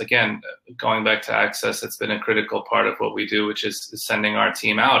 which is, again, going back to access, it's been a critical part of what we do, which is sending our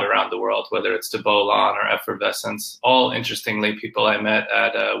team out around the world, whether it's to Bolan or Effervescence, all interestingly people I met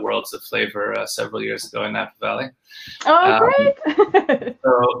at Worlds of Flavor several years ago in Napa Valley. Oh, great.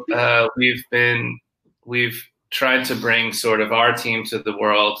 So we've tried to bring sort of our team to the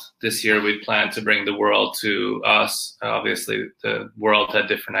world. This year we plan to bring the world to us. Obviously the world had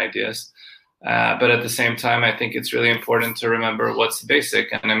different ideas. But at the same time, I think it's really important to remember what's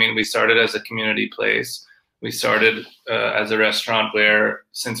basic. And I mean, we started as a community place. We started as a restaurant where,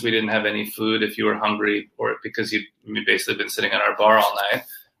 since we didn't have any food, if you were hungry, or because you'd basically been sitting at our bar all night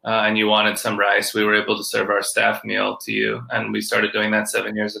and you wanted some rice, we were able to serve our staff meal to you. And we started doing that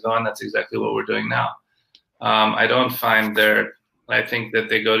 7 years ago, and that's exactly what we're doing now. I think that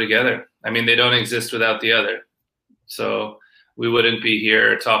they go together. I mean, they don't exist without the other. So we wouldn't be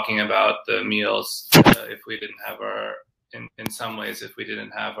here talking about the meals if we didn't have in some ways, if we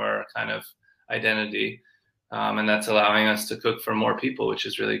didn't have our kind of identity. And that's allowing us to cook for more people, which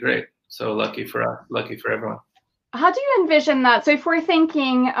is really great. So lucky for us, lucky for everyone. How do you envision that? So if we're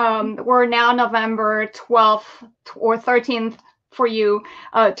thinking we're now November 12th or 13th for you,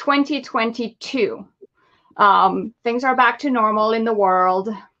 2022, things are back to normal in the world,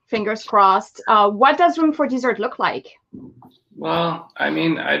 fingers crossed. What does Room for Dessert look like? Well, I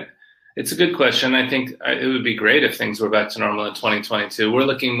mean, it's a good question. I think it would be great if things were back to normal in 2022. We're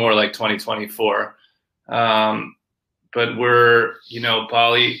looking more like 2024. But we're,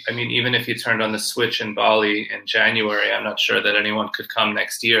 Bali, I mean, even if you turned on the switch in Bali in January, I'm not sure that anyone could come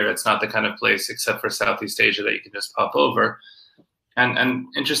next year. It's not the kind of place, except for Southeast Asia, that you can just pop over. And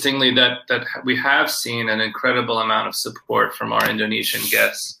interestingly, that we have seen an incredible amount of support from our Indonesian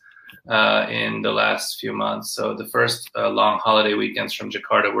guests in the last few months. So the first long holiday weekends from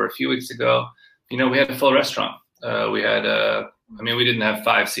Jakarta were a few weeks ago. We had a full restaurant. We had, we didn't have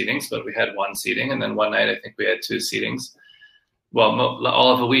 5 seatings, but we had 1 seating. And then one night, I think we had 2 seatings. Well,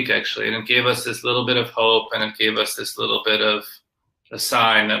 all of a week, actually. And it gave us this little bit of hope, and it gave us this little bit of a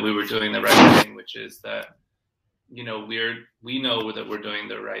sign that we were doing the right thing, which is that, we know that we're doing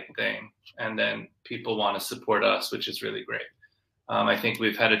the right thing. And then people want to support us, which is really great. I think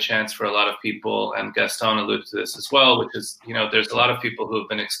we've had a chance for a lot of people, and Gaston alluded to this as well, which is, there's a lot of people who have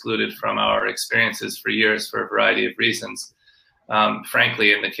been excluded from our experiences for years for a variety of reasons.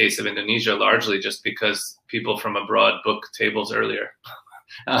 Frankly, in the case of Indonesia, largely just because people from abroad book tables earlier.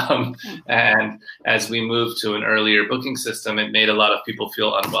 And as we moved to an earlier booking system, it made a lot of people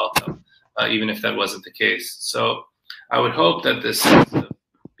feel unwelcome, even if that wasn't the case. So I would hope that this sense of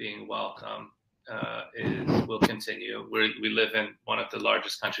being welcome will continue. We live in one of the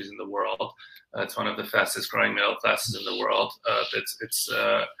largest countries in the world. It's one of the fastest growing middle classes in the world.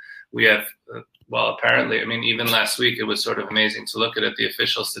 We have, apparently, I mean, even last week, it was sort of amazing to look at it. The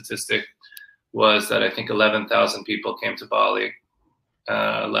official statistic was that I think 11,000 people came to Bali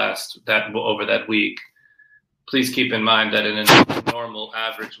over that week. Please keep in mind that in a normal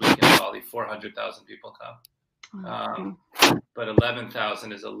average week in Bali, 400,000 people come. But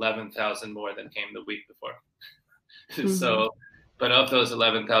 11,000 is 11,000 more than came the week before. So, but of those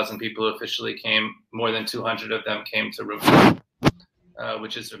 11,000 people who officially came, more than 200 of them came to Room,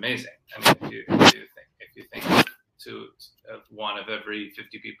 which is amazing. I mean, if you think of one of every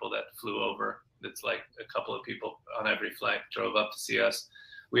 50 people that flew over, that's like a couple of people on every flight drove up to see us.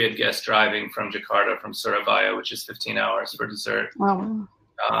 We had guests driving from Jakarta, from Surabaya, which is 15 hours for dessert. Wow.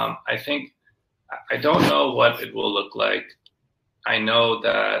 I don't know what it will look like. I know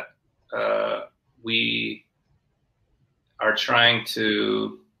that we are trying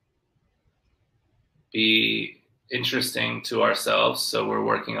to be interesting to ourselves. So we're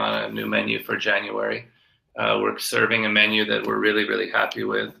working on a new menu for January. We're serving a menu that we're really, really happy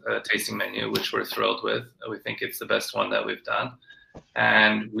with, a tasting menu, which we're thrilled with. We think it's the best one that we've done.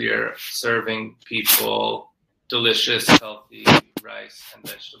 And we're serving people delicious, healthy rice and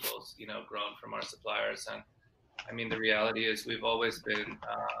vegetables, grown from our suppliers. And I mean, the reality is we've always been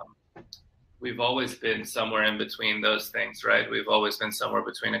we've always been somewhere in between those things, right? We've always been somewhere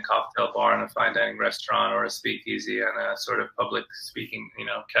between a cocktail bar and a fine dining restaurant, or a speakeasy and a sort of public speaking,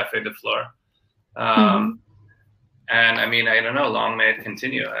 cafe de flore. And I mean, I don't know, long may it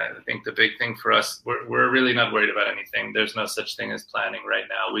continue. I think the big thing for us, we're really not worried about anything. There's no such thing as planning right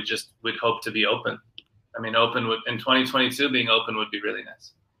now. We'd hope to be open. I mean, in 2022, being open would be really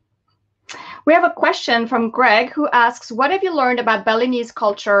nice. We have a question from Greg, who asks, what have you learned about Balinese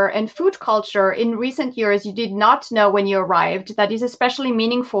culture and food culture in recent years you did not know when you arrived that is especially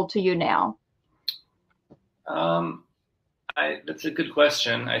meaningful to you now? That's a good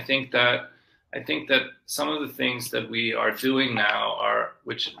question. I think that some of the things that we are doing now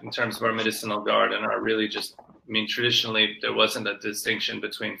which in terms of our medicinal garden are really just, I mean, traditionally there wasn't a distinction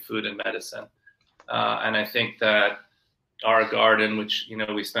between food and medicine. And I think that our garden, which,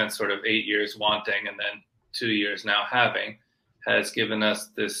 we spent sort of 8 years wanting and then 2 years now having, has given us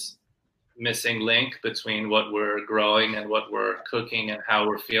this missing link between what we're growing and what we're cooking and how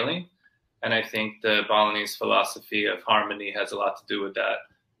we're feeling. And I think the Balinese philosophy of harmony has a lot to do with that.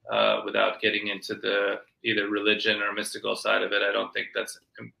 Without getting into the either religion or mystical side of it, I don't think that's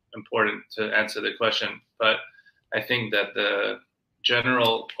important to answer the question. But I think that the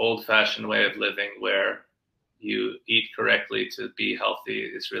general old-fashioned way of living, where you eat correctly to be healthy,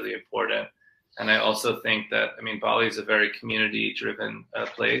 is really important. And I also think that, I mean, Bali is a very community-driven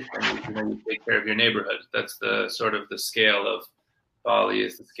place, and you take care of your neighborhood. That's the sort of the scale of Bali,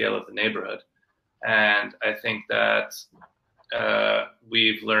 is the scale of the neighborhood. And I think that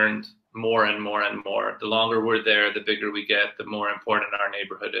we've learned more and more and more. The longer we're there, the bigger we get, the more important our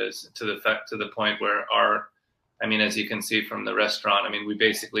neighborhood is, to the point where as you can see from the restaurant, I mean, we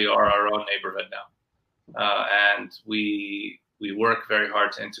basically are our own neighborhood now. And we work very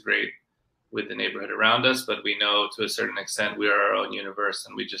hard to integrate with the neighborhood around us, but we know to a certain extent we are our own universe,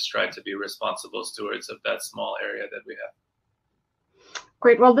 and we just try to be responsible stewards of that small area that we have.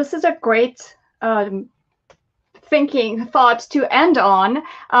 Great. Well, this is a great thought to end on.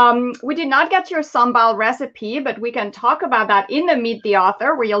 We did not get your sambal recipe, but we can talk about that in the Meet the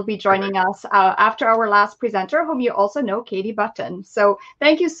Author, where you'll be joining us after our last presenter, whom you also know, Katie Button. So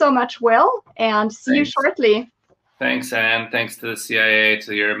thank you so much, Will, and see you shortly. Thanks, Anne. Thanks to the CIA,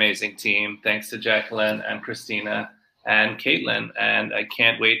 to your amazing team. Thanks to Jacquelyn and Christina and Caitlin. And I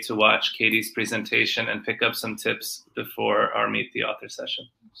can't wait to watch Katie's presentation and pick up some tips before our Meet the Author session.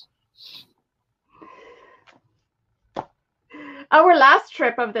 Our last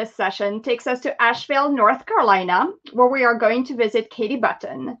trip of this session takes us to Asheville, North Carolina, where we are going to visit Katie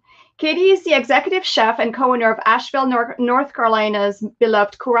Button. Katie is the executive chef and co-owner of Asheville, North Carolina's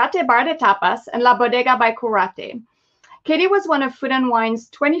beloved Curate Bar de Tapas and La Bodega by Curate. Katie was one of Food & Wine's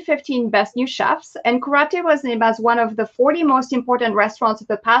 2015 Best New Chefs, and Curate was named as one of the 40 most important restaurants of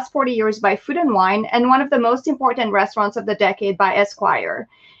the past 40 years by Food & Wine, and one of the most important restaurants of the decade by Esquire.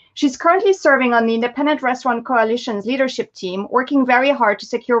 She's currently serving on the Independent Restaurant Coalition's leadership team, working very hard to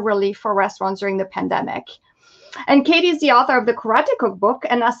secure relief for restaurants during the pandemic. And Katie is the author of the Curate Cookbook,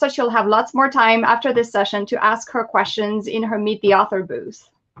 and as such, you'll have lots more time after this session to ask her questions in her Meet the Author booth.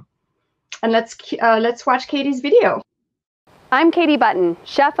 And let's watch Katie's video. I'm Katie Button,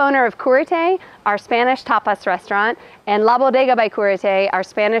 chef owner of Curate, our Spanish tapas restaurant, and La Bodega by Curate, our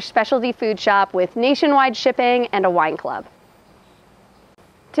Spanish specialty food shop with nationwide shipping and a wine club.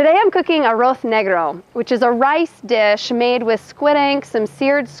 Today I'm cooking arroz negro, which is a rice dish made with squid ink, some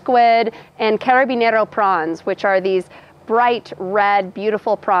seared squid, and carabinero prawns, which are these bright red,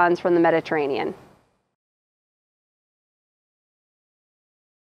 beautiful prawns from the Mediterranean.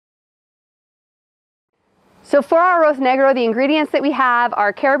 So for our arroz negro, the ingredients that we have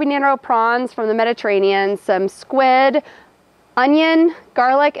are carabinero prawns from the Mediterranean, some squid, onion,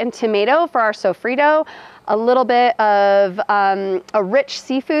 garlic, and tomato for our sofrito, a little bit of a rich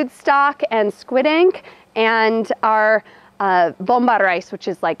seafood stock and squid ink, and our bomba rice, which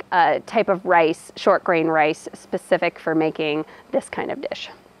is like a type of rice, short grain rice, specific for making this kind of dish.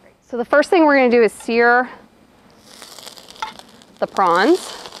 So the first thing we're going to do is sear the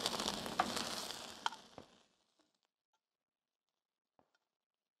prawns.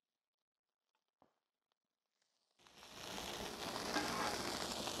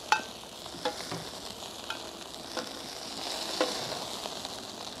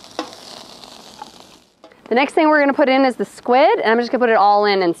 The next thing we're going to put in is the squid, and I'm just going to put it all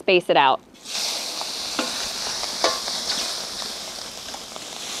in and space it out.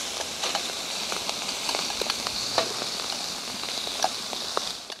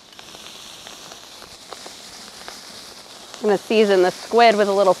 I'm going to season the squid with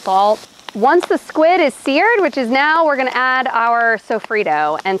a little salt. Once the squid is seared, which is now, we're gonna add our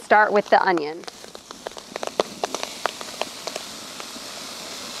sofrito and start with the onion.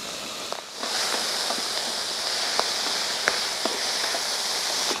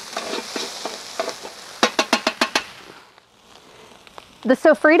 The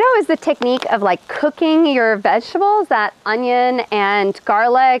sofrito is the technique of like cooking your vegetables, that onion and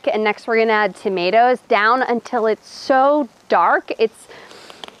garlic, and next we're gonna add tomatoes down until it's so dark. It's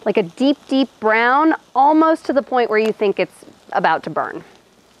like a deep, deep brown, almost to the point where you think it's about to burn.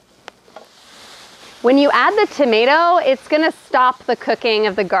 When you add the tomato, it's gonna stop the cooking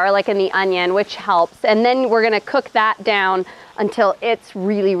of the garlic and the onion, which helps. And then we're gonna cook that down until it's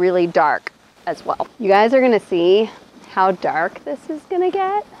really, really dark as well. You guys are gonna see how dark this is gonna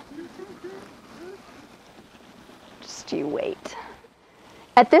get. Just you wait.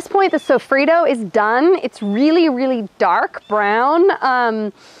 At this point, the sofrito is done. It's really, really dark brown,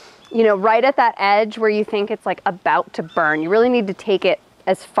 you know, right at that edge where you think it's like about to burn. You really need to take it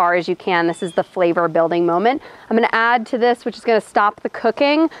as far as you can. This is the flavor building moment. I'm gonna add to this, which is gonna stop the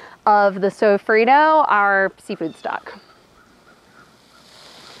cooking of the sofrito, our seafood stock.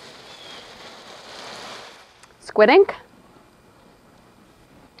 Squid ink.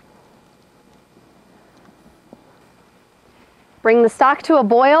 Bring the stock to a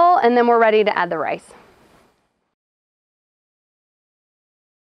boil, and then we're ready to add the rice.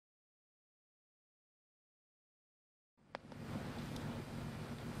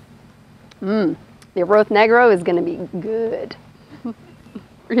 The arroz negro is gonna be good.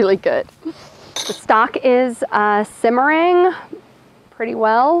 Really good. The stock is simmering pretty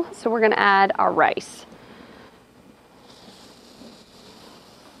well, so we're gonna add our rice.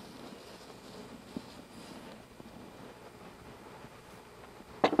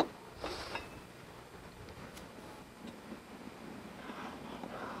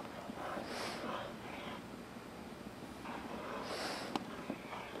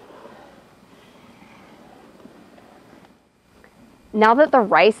 Now that the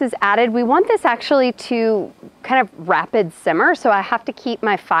rice is added, we want this actually to kind of rapid simmer, so I have to keep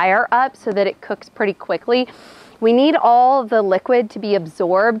my fire up so that it cooks pretty quickly. We need all the liquid to be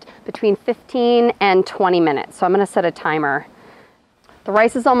absorbed between 15 and 20 minutes, so I'm gonna set a timer. The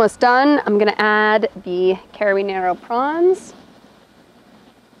rice is almost done. I'm gonna add the carabinero prawns.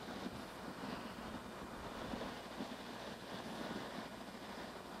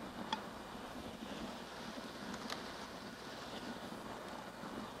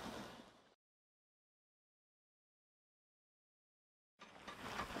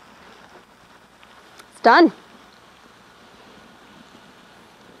 Done.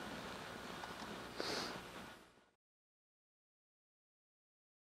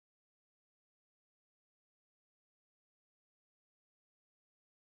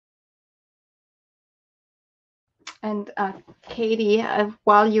 And Katie,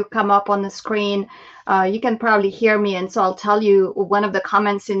 while you come up on the screen, you can probably hear me, and so I'll tell you one of the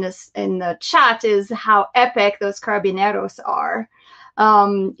comments in the chat is how epic those carabineros are.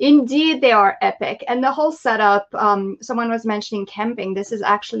 Indeed, they are epic. And the whole setup, someone was mentioning camping. This is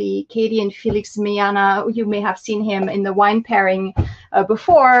actually Katie and Felix Miana. You may have seen him in the wine pairing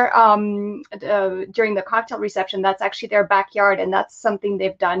before during the cocktail reception. That's actually their backyard, and that's something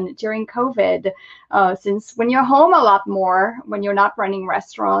they've done during COVID. Since when you're home a lot more, when you're not running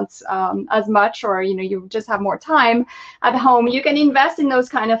restaurants as much, or you just have more time at home, you can invest in those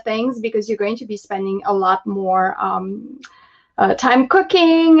kind of things because you're going to be spending a lot more time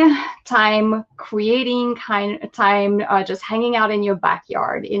cooking, time creating, time just hanging out in your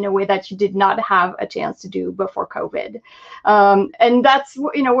backyard in a way that you did not have a chance to do before COVID. And that's,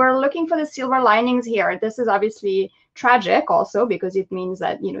 we're looking for the silver linings here. This is obviously tragic also because it means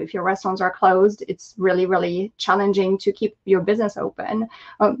that, if your restaurants are closed, it's really, really challenging to keep your business open.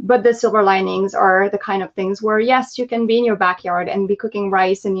 But the silver linings are the kind of things where, yes, you can be in your backyard and be cooking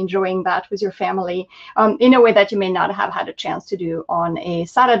rice and enjoying that with your family in a way that you may not have had a chance to do on a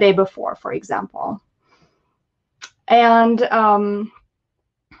Saturday before, for example. And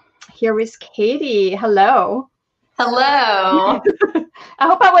here is Katie. Hello. Hello. I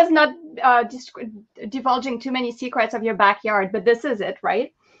hope I was not divulging too many secrets of your backyard, but this is it,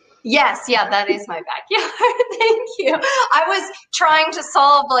 right? Yes, yeah, that is my backyard. Thank you. I was trying to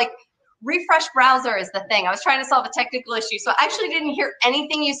solve, refresh browser is the thing. I was trying to solve a technical issue. So I actually didn't hear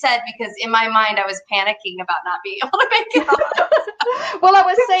anything you said because in my mind, I was panicking about not being able to make it on. Well, I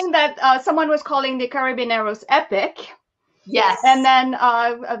was saying that someone was calling the carabineros epic. Yes. And then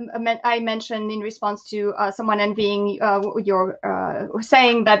I mentioned in response to someone envying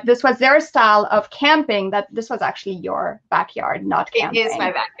saying that this was their style of camping, that this was actually your backyard, not camping. It is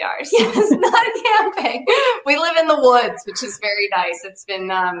my backyard. Yes, not camping. We live in the woods, which is very nice. It's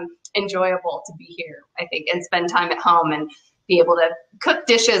been enjoyable to be here, I think, and spend time at home and be able to cook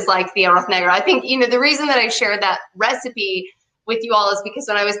dishes like the arroz negro. I think, the reason that I shared that recipe with you all is because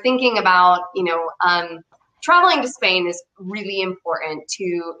when I was thinking about, traveling to Spain is really important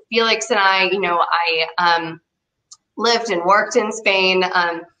to Felix and I. I lived and worked in Spain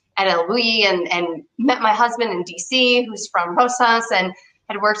at El Bulli and met my husband in DC, who's from Rosas, and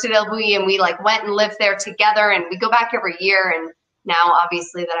had worked at El Bulli, and we went and lived there together, and we go back every year. And now,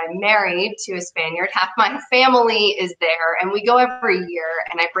 obviously, that I'm married to a Spaniard, half my family is there, and we go every year,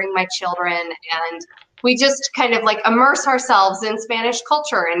 and I bring my children, and we just kind of immerse ourselves in Spanish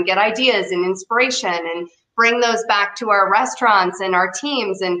culture and get ideas and inspiration and bring those back to our restaurants and our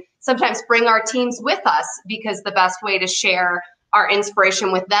teams, and sometimes bring our teams with us, because the best way to share our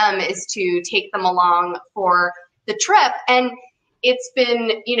inspiration with them is to take them along for the trip. And it's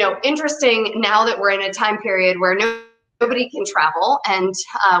been, interesting now that we're in a time period where nobody can travel, and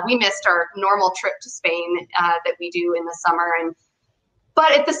we missed our normal trip to Spain that we do in the summer.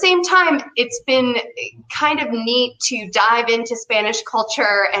 But at the same time, it's been kind of neat to dive into Spanish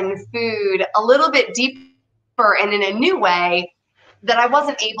culture and food a little bit deeper and in a new way that I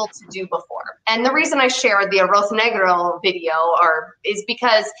wasn't able to do before. And the reason I shared the arroz negro video is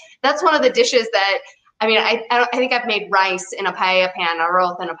because that's one of the dishes that, I think I've made rice in a paella pan,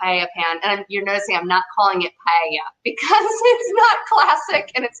 arroz in a paella pan, and you're noticing I'm not calling it paella because it's not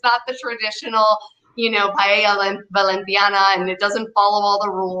classic and it's not the traditional, paella valenciana, and it doesn't follow all the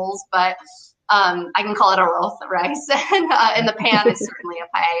rules, but I can call it arroz rice, and the pan is certainly a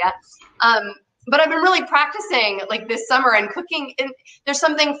paella. But I've been really practicing this summer and cooking, and there's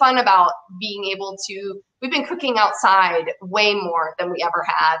something fun about being able to, we've been cooking outside way more than we ever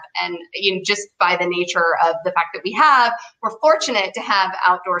have. And just by the nature of the fact that we're fortunate to have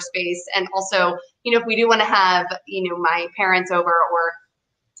outdoor space. And also, if we do want to have, my parents over or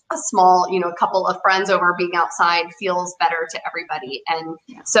a small, a couple of friends over, being outside feels better to everybody. And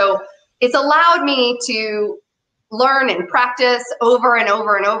so it's allowed me to learn and practice over and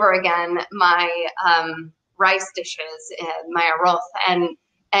over and over again my rice dishes and my arroz,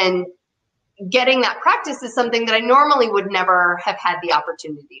 and getting that practice is something that I normally would never have had the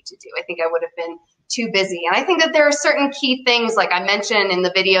opportunity to do. I think I would have been too busy. And I think that there are certain key things, like I mentioned in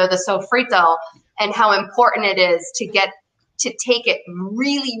the video, the sofrito, and how important it is to take it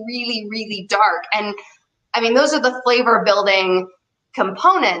really, really, really dark. And those are the flavor building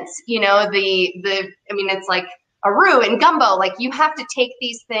components, it's like a roux and gumbo, you have to take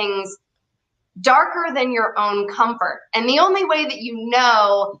these things darker than your own comfort. And the only way that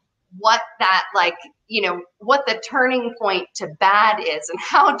what that, what the turning point to bad is and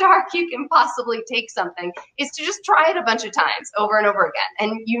how dark you can possibly take something is to just try it a bunch of times over and over again.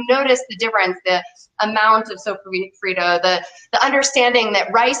 And you notice the difference, the amount of sofrito, the understanding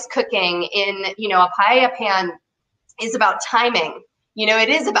that rice cooking in, a paella pan is about timing. It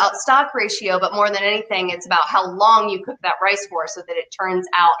is about stock ratio, but more than anything, it's about how long you cook that rice for so that it turns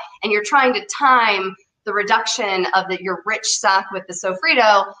out. And you're trying to time the reduction of your rich stock with the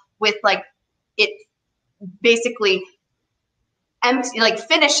sofrito with it basically empty,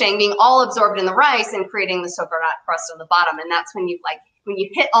 finishing, being all absorbed in the rice and creating the sofrito crust on the bottom. And that's when you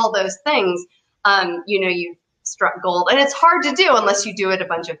hit all those things, you struck gold. And it's hard to do unless you do it a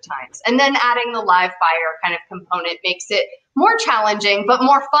bunch of times. And then adding the live fire kind of component makes it more challenging, but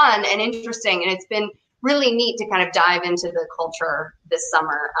more fun and interesting. And it's been really neat to kind of dive into the culture this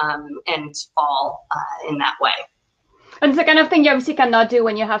summer and fall in that way. And it's the kind of thing you obviously cannot do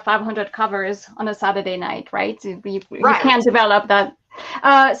when you have 500 covers on a Saturday night, right? You can't develop that.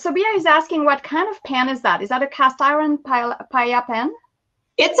 So Bia is asking, what kind of pan is that? Is that a cast iron paella pan?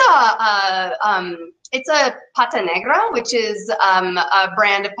 It's a pata negra, which is a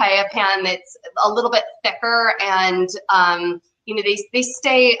brand of paella pan that's a little bit thicker, and they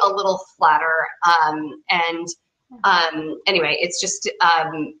stay a little flatter. Anyway, it's just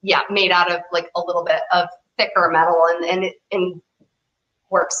made out of a little bit of thicker metal, and it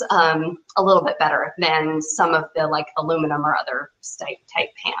works a little bit better than some of the aluminum or other type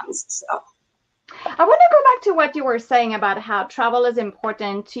pans. So. I want to go back to what you were saying about how travel is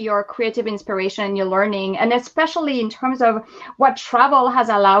important to your creative inspiration and your learning, and especially in terms of what travel has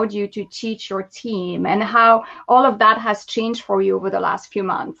allowed you to teach your team and how all of that has changed for you over the last few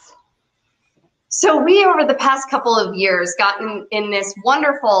months. So we, over the past couple of years, gotten in this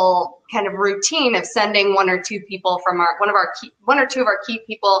wonderful kind of routine of sending one or two people from one or two of our key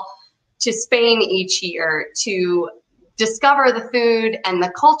people to Spain each year to discover the food and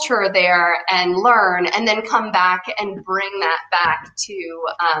the culture there and learn, and then come back and bring that back to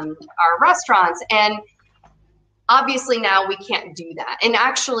our restaurants. And obviously now we can't do that. And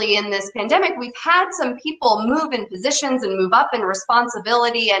actually in this pandemic, we've had some people move in positions and move up in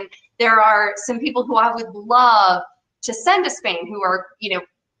responsibility. And there are some people who I would love to send to Spain who are, you know,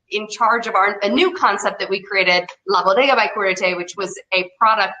 in charge of a new concept that we created, La Bodega by Curate, which was a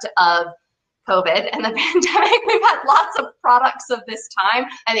product of COVID and the pandemic. We've had lots of products of this time.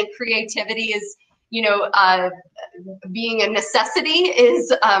 I think creativity is, you know, being a necessity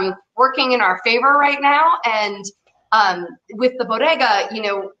is working in our favor right now. And with the bodega, you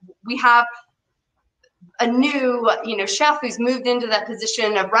know, we have a new, you know, chef who's moved into that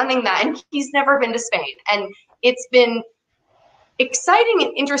position of running that, and he's never been to Spain. And it's been exciting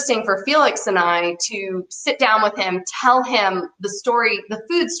and interesting for Felix and I to sit down with him, tell him the story, the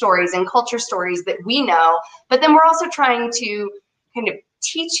food stories and culture stories that we know, but then we're also trying to kind of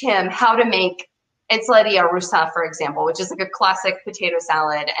teach him how to make ensaladilla rusa, for example, which is like a classic potato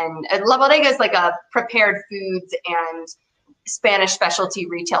salad. And La Bodega is like a prepared foods and Spanish specialty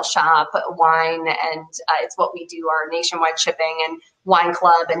retail shop, wine, and it's what we do, our nationwide shipping and wine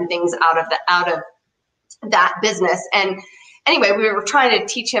club and things out of that business. And anyway, we were trying to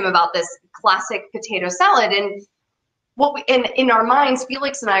teach him about this classic potato salad, and what we, in our minds,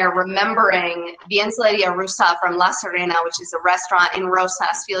 Felix and I are remembering the ensaladilla rusa from La Serena, which is a restaurant in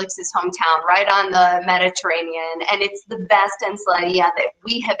Rosas, Felix's hometown, right on the Mediterranean, and it's the best ensaladilla that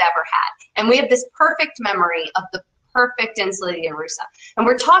we have ever had. And we have this perfect memory of the perfect ensaladilla rusa. And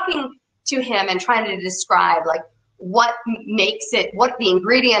we're talking to him and trying to describe like what makes it, what the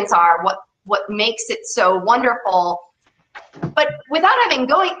ingredients are, what makes it so wonderful. But without having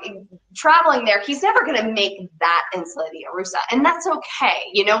traveling there, he's never going to make that ensaladilla rusa, and that's okay.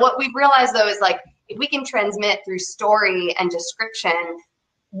 You know, what we've realized though is like, if we can transmit through story and description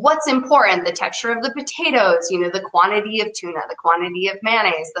what's important, the texture of the potatoes, you know, the quantity of tuna, the quantity of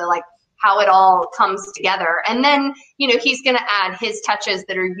mayonnaise, the like how it all comes together. And then, you know, he's going to add his touches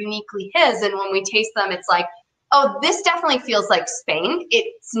that are uniquely his. And when we taste them, it's like, oh, this definitely feels like Spain.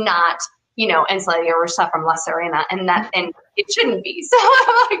 It's not, you know, ensaladilla rusa from La Serena, and it shouldn't be. So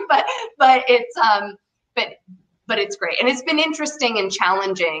like, but it's great, and it's been interesting and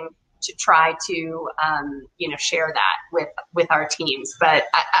challenging to try to you know, share that with our teams. But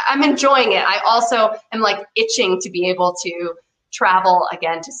I'm enjoying it. I also am like itching to be able to travel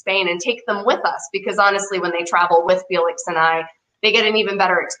again to Spain and take them with us, because honestly, when they travel with Felix and I, they get an even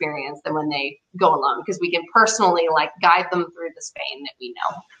better experience than when they go alone, because we can personally like guide them through the Spain that we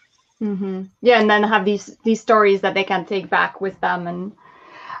know. Mm-hmm. Yeah, and then have these stories that they can take back with them.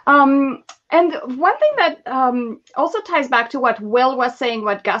 And one thing that also ties back to what Will was saying,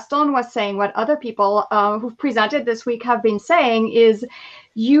 what Gaston was saying, what other people who've presented this week have been saying is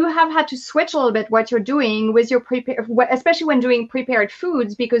you have had to switch a little bit what you're doing with your especially when doing prepared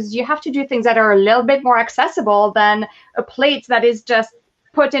foods, because you have to do things that are a little bit more accessible than a plate that is just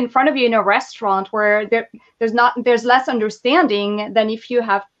put in front of you in a restaurant where there's less understanding than if you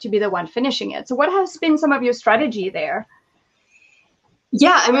have to be the one finishing it. So what has been some of your strategy there?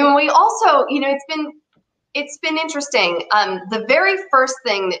 Yeah, I mean, we also, you know, it's been interesting. The very first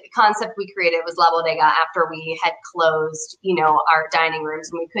concept we created was La Bodega after we had closed, you know, our dining rooms,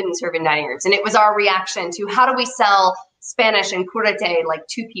 and we couldn't serve in dining rooms. And it was our reaction to how do we sell Spanish and curate, like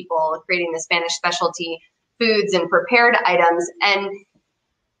two people creating the Spanish specialty foods and prepared items.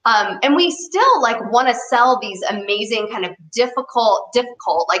 And we still like want to sell these amazing kind of difficult,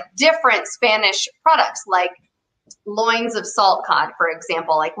 like different Spanish products, like loins of salt cod, for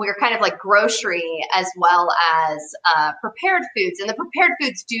example. Like we're kind of like grocery as well as prepared foods. And the prepared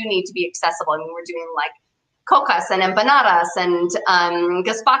foods do need to be accessible. I mean, we're doing like cocas and empanadas and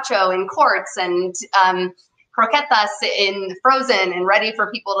gazpacho in quarts and croquetas in frozen and ready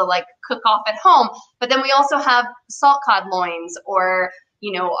for people to like cook off at home. But then we also have salt cod loins, or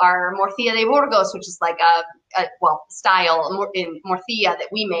you know, our morcilla de Burgos, which is like a style in morcilla that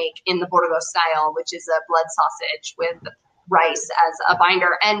we make in the Burgos style, which is a blood sausage with rice as a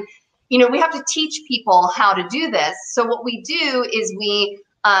binder. And, you know, we have to teach people how to do this. So what we do is we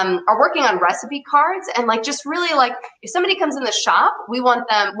are working on recipe cards, and like just really like if somebody comes in the shop, we want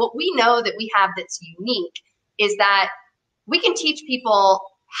them, what we know that we have that's unique is that we can teach people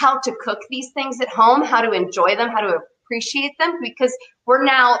how to cook these things at home, how to enjoy them, how to appreciate them, because we're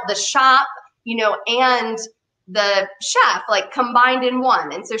now the shop, you know, and the chef like combined in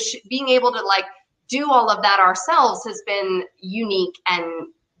one. And so being able to like do all of that ourselves has been unique and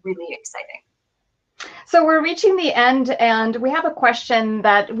really exciting. So we're reaching the end, and we have a question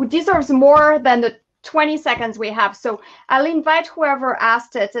that deserves more than the 20 seconds we have. So I'll invite whoever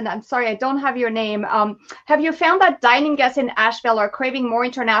asked it, and I'm sorry, I don't have your name. Have you found that dining guests in Asheville are craving more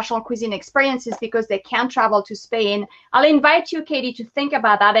international cuisine experiences because they can't travel to Spain? I'll invite you, Katie, to think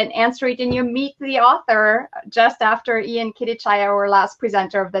about that and answer it in your Meet the Author just after Ian Kirichaya, our last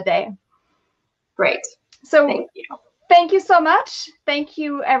presenter of the day. Great. So thank you. Thank you so much. Thank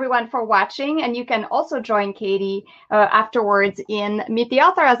you, everyone, for watching. And you can also join Katie afterwards in Meet the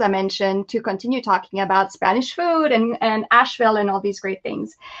Author, as I mentioned, to continue talking about Spanish food and Asheville and all these great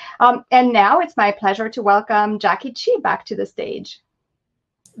things. And now it's my pleasure to welcome Jackie Chi back to the stage.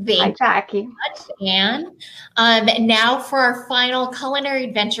 Thank Hi, Jackie. you so much, Anne. Now for our final culinary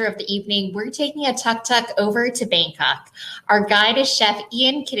adventure of the evening, we're taking a tuk-tuk over to Bangkok. Our guide is Chef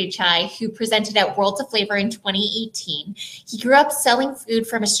Ian Kirichai, who presented at Worlds of Flavor in 2018. He grew up selling food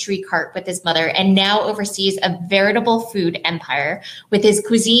from a street cart with his mother and now oversees a veritable food empire with his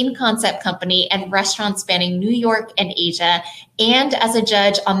cuisine concept company and restaurants spanning New York and Asia, and as a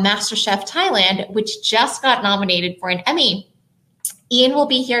judge on MasterChef Thailand, which just got nominated for an Emmy. Ian will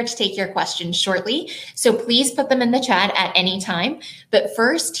be here to take your questions shortly, so please put them in the chat at any time. But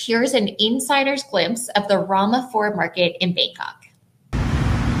first, here's an insider's glimpse of the Rama 4 market in Bangkok.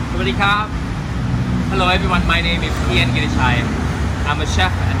 Hello everyone, my name is Ian Kirichai. I'm a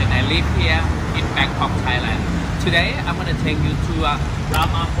chef and then I live here in Bangkok, Thailand. Today, I'm going to take you to a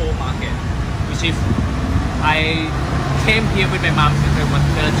Rama 4 market, which is, I came here with my mom since I was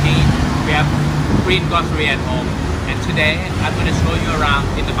 13. We have green grocery at home. And today, I'm going to show you around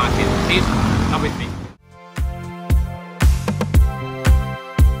in the market. Please come with me.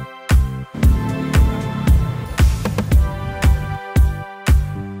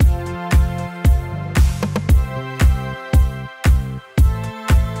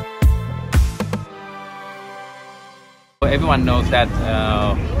 Everyone knows that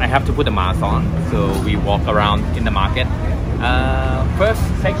I have to put a mask on, so we walk around in the market. First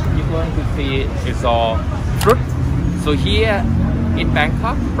section you're going to see is all fruit. So here in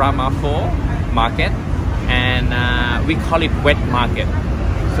Bangkok, Rama 4 market, and we call it wet market.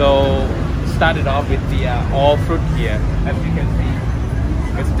 So started off with the all fruit here, as you can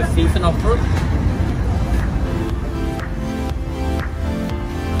see. It's the seasonal fruit.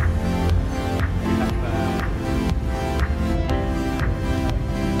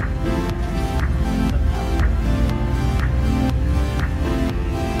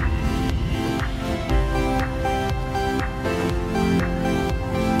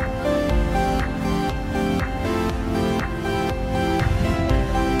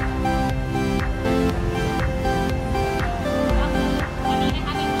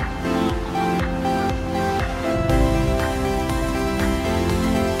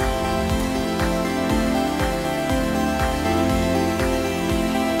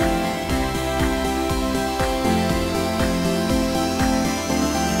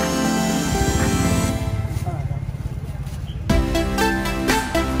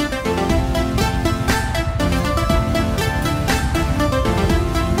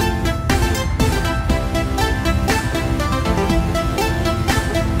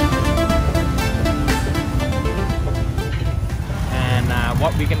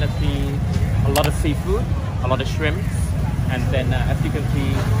 We're gonna see a lot of seafood, a lot of shrimps, and then as you can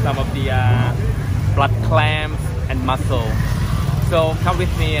see, some of the blood clams and mussel. So come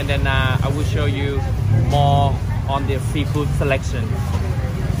with me, and then I will show you more on the seafood selection.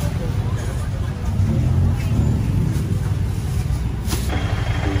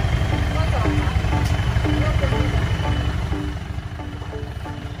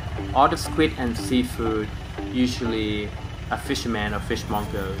 All the squid and seafood, usually a fisherman or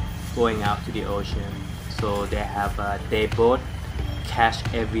fishmonger going out to the ocean. So they have a day boat, catch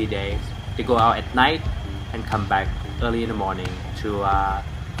every day. They go out at night and come back early in the morning to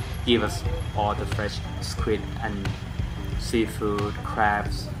give us all the fresh squid and seafood,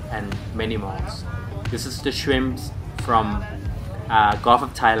 crabs, and many more. This is the shrimps from Gulf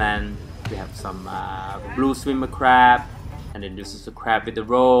of Thailand. We have some blue swimmer crab, and then this is the crab with the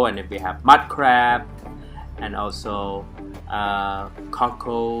roll, and then we have mud crab, and also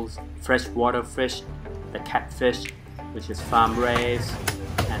cockles, freshwater fish, the catfish, which is farm raised,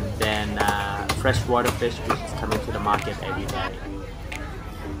 and then freshwater fish, which is coming to the market every day.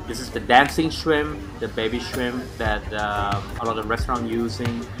 This is the dancing shrimp, the baby shrimp that a lot of restaurants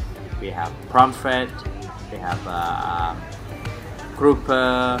using. We have pomfret, we have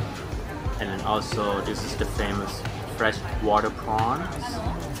grouper, and then also this is the famous freshwater prawns.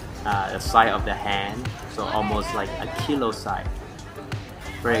 the size of the hand, so almost like a kilo size.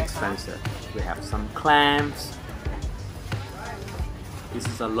 Very expensive. We have some clams. This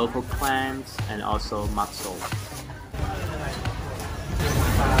is a local clams and also mussel.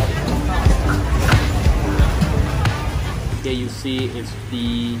 Here you see is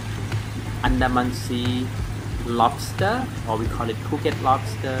the Andaman Sea lobster, or we call it Phuket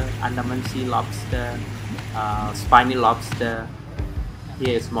lobster, Andaman Sea lobster, spiny lobster.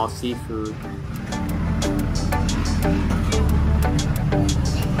 Here is more seafood.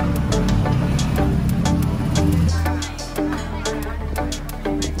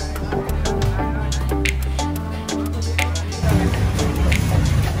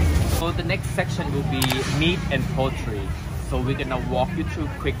 So the next section will be meat and poultry. So we're gonna walk you through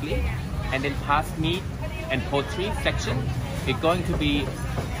quickly, and then past meat and poultry section, it's going to be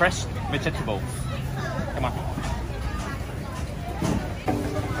fresh vegetables. Come on.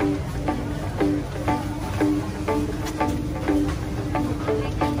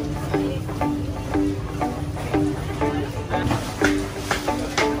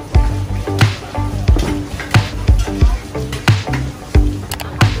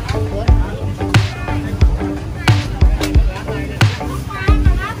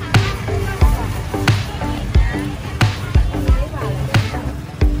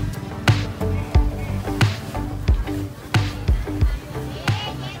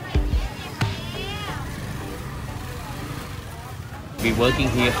 We're working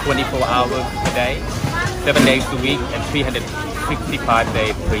here 24 hours a day, 7 days a week, and 365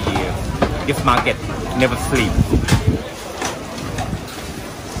 days per year. This market never sleeps.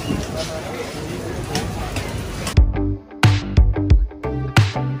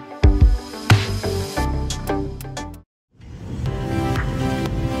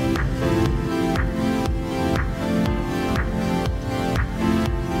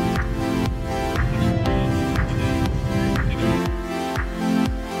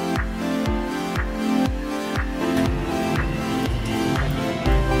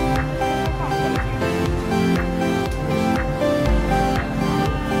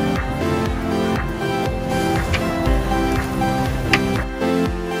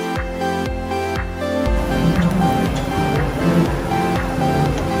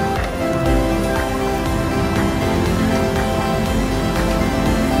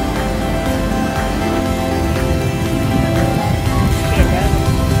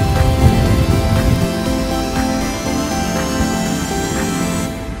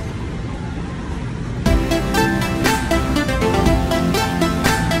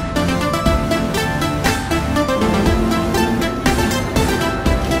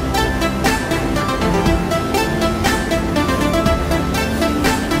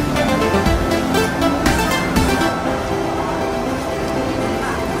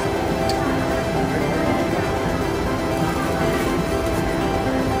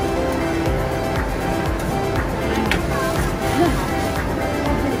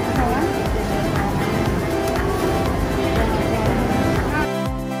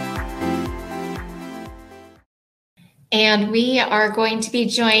 And we are going to be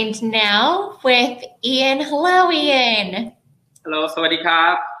joined now with Ian. Hello, Ian. Hello, Sawadee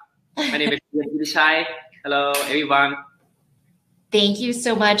Krap. My name is Ian Pidishai. Hello, everyone. Thank you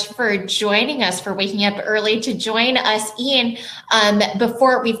so much for joining us, for waking up early to join us, Ian.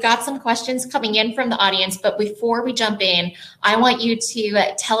 Before, we've got some questions coming in from the audience, but before we jump in, I want you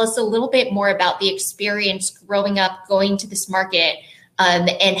to tell us a little bit more about the experience growing up, going to this market,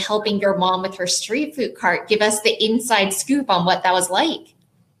 and helping your mom with her street food cart. Give us the inside scoop on what that was like.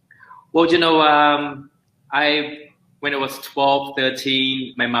 Well, you know, when I was 12,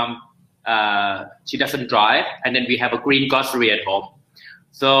 13, my mom, she doesn't drive, and then we have a green grocery at home.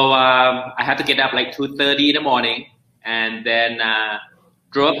 So I had to get up like 2:30 in the morning, and then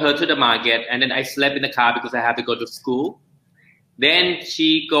drove her to the market, and then I slept in the car because I had to go to school. Then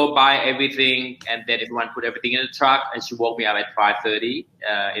she go buy everything, and then everyone put everything in the truck, and she woke me up at 5:30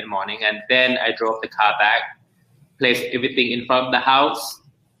 in the morning, and then I drove the car back, placed everything in front of the house,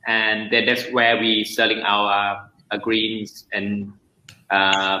 and then that's where we selling our greens and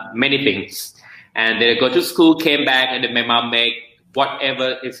many things. And then I go to school, came back, and then my mom make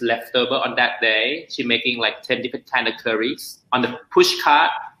whatever is left over on that day. She making like 10 different kind of curries on the push cart.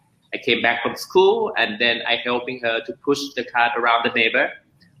 I came back from school, and then I helping her to push the cart around the neighbor,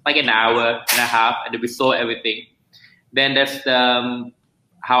 like an hour and a half, and then we sold everything. Then that's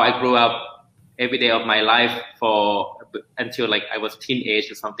how I grew up every day of my life until like I was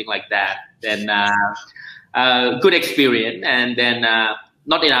teenage or something like that. Then good experience, and then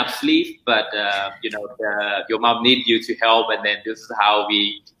not enough sleep, but you know, your mom needs you to help, and then this is how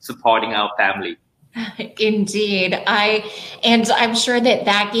we supporting our family. Indeed. I'm sure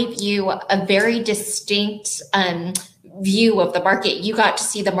that gave you a very distinct view of the market. You got to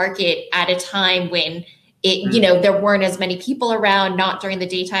see the market at a time when it, you know, there weren't as many people around, not during the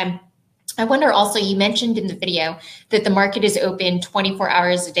daytime. I wonder also, you mentioned in the video that the market is open 24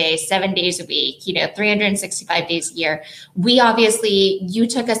 hours a day, 7 days a week, you know, 365 days a year. You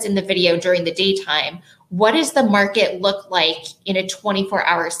took us in the video during the daytime. What does the market look like in a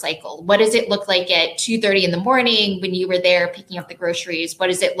 24-hour cycle? What does it look like at 2:30 in the morning when you were there picking up the groceries? What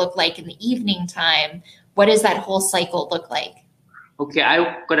does it look like in the evening time? What does that whole cycle look like? Okay,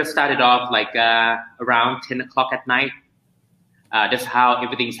 I'm gonna start it off like around 10 o'clock at night. That's how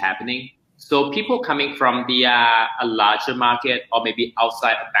everything's happening. So people coming from the a larger market or maybe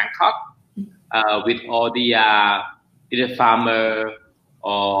outside of Bangkok with all the either farmer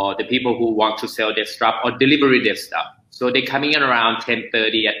or the people who want to sell their stuff or delivery their stuff. So they're coming in around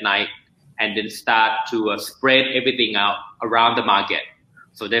 10:30 at night and then start to spread everything out around the market.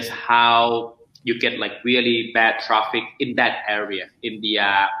 So that's how you get like really bad traffic in that area, in the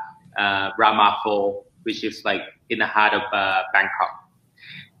Ramapho, which is like in the heart of Bangkok.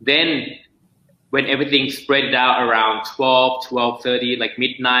 Then when everything spread out around 12, 12:30, like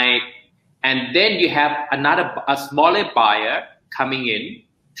midnight, and then you have a smaller buyer coming in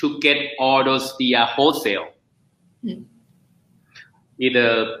to get all those wholesale,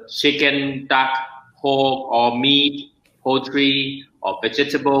 either chicken, duck, pork, or meat, poultry, or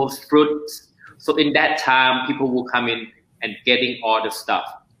vegetables, fruits. So in that time, people will come in and getting all the stuff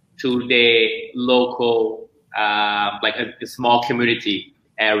to their local, like a small community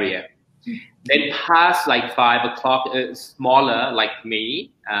area. Then past like 5 o'clock, smaller like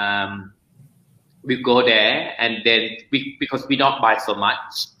me, we go there, and then because we don't buy so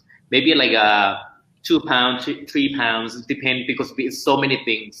much, maybe like 2 pounds, 3 pounds, depend, because it's so many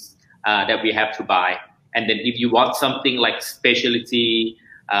things that we have to buy. And then if you want something like specialty,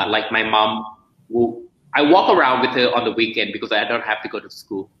 like my mom, I walk around with her on the weekend because I don't have to go to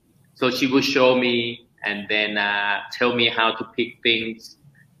school. So she will show me and then tell me how to pick things.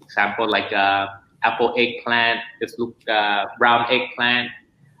 Example like apple eggplant, this look brown eggplant,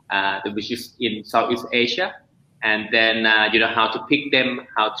 which is in Southeast Asia, and then you know how to pick them,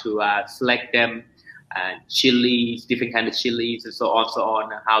 how to select them, chilies, different kind of chilies, and so on,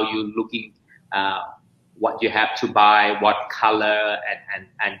 how you looking, what you have to buy, what color,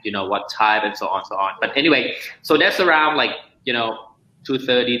 and you know what type, and so on. But anyway, so that's around like, you know,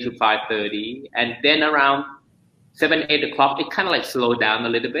 2:30 to 5:30, and then around 7, 8 o'clock, it kind of like slowed down a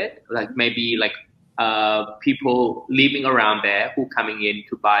little bit, like maybe like people living around there who coming in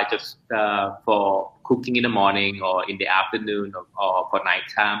to buy just for cooking in the morning or in the afternoon or for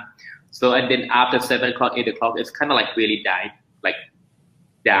nighttime. So, and then after 7 o'clock, 8 o'clock, it's kind of like really died, like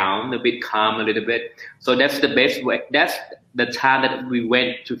down a bit, calm a little bit. So that's the best way. That's the time that we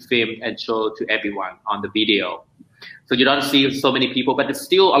went to film and show to everyone on the video. So you don't see so many people, but there's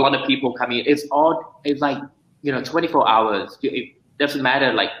still a lot of people coming in. It's like, you know, 24 hours. It doesn't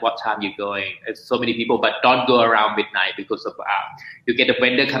matter like what time you're going. It's so many people, but don't go around midnight because of you get a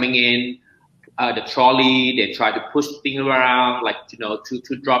vendor coming in, the trolley. They try to push things around, like, you know,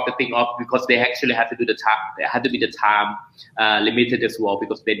 to drop the thing off, because they actually have to do the time. They have to be the time limited as well,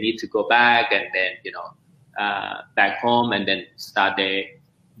 because they need to go back and then, you know, back home and then start their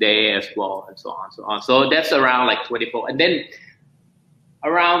day as well, and so on. So that's around like 24, and then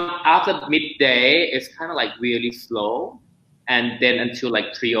around after midday, it's kind of like really slow, and then until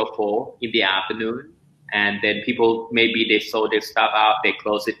like 3 or 4 in the afternoon, and then people, maybe they sold their stuff out, they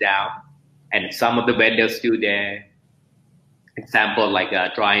close it down, and some of the vendors still there. Example like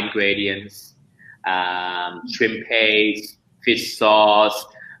dry ingredients, shrimp paste, fish sauce,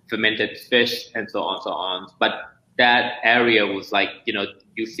 fermented fish, and so on. But that area was like, you know,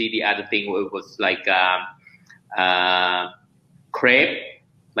 you see the other thing, it was like crepe,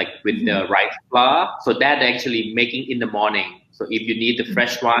 like with the rice flour. So that actually making in the morning. So if you need the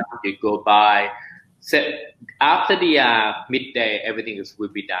fresh one, you go buy. So after the midday, everything will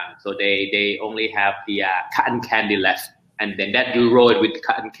be done. So they only have the cotton candy left, and then that you roll it with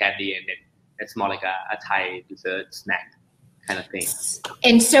cotton candy, and then it's more like a Thai dessert snack kind of thing.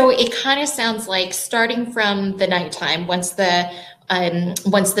 And so it kind of sounds like, starting from the nighttime, once the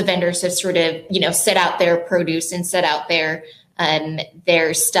vendors have sort of, you know, set out their produce and set out their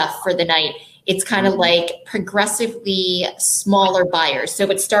stuff for the night, it's kind of like progressively smaller buyers. So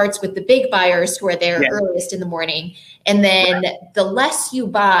it starts with the big buyers who are there earliest in the morning, and then the less you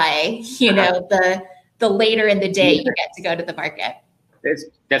buy, you know, the later in the day you get to go to the market.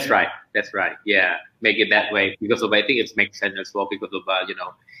 That's right. That's right. Yeah, make it that way because I think it makes sense as well because of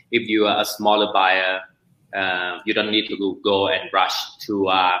if you are a smaller buyer, you don't need to go and rush to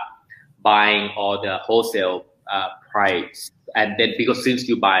buying all the wholesale price, and then because since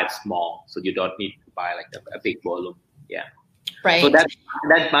you buy it small, so you don't need to buy like a big volume. Yeah. Right. So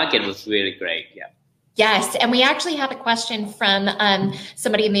that market was really great. Yeah. Yes, and we actually have a question from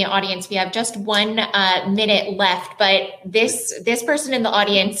somebody in the audience. We have just 1 minute left, but this person in the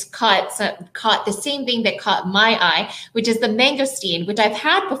audience caught the same thing that caught my eye, which is the mangosteen, which I've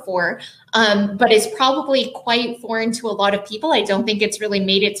had before, but is probably quite foreign to a lot of people. I don't think it's really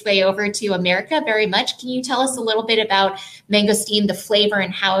made its way over to America very much. Can you tell us a little bit about mangosteen, the flavor,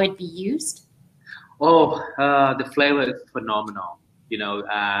 and how it'd be used? Oh, the flavor is phenomenal.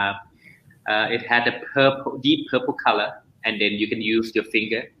 It had a deep purple color, and then you can use your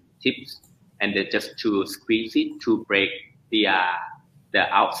fingertips and then just to squeeze it to break the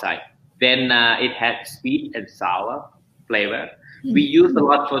outside. Then it had sweet and sour flavor. Mm-hmm. We use a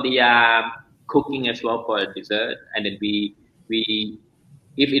lot for the cooking as well for dessert, and then we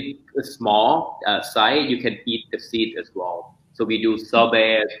if it's small size, you can eat the seed as well. So we do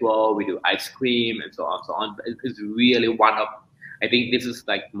sorbet as well. We do ice cream and so on, so on. But it's really one of, I think this is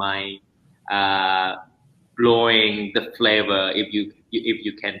like my blowing the flavor. If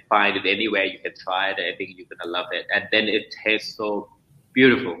you can find it anywhere, you can try it. I think you're gonna love it, and then it tastes so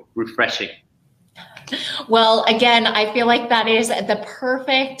beautiful, refreshing. Well, again, I feel like that is the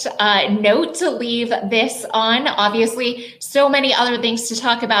perfect note to leave this on. Obviously, so many other things to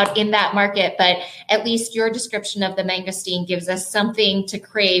talk about in that market, but at least your description of the mangosteen gives us something to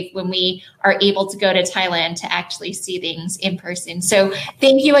crave when we are able to go to Thailand to actually see things in person. So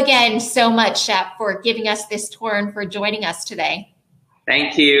thank you again so much, Chef, for giving us this tour and for joining us today.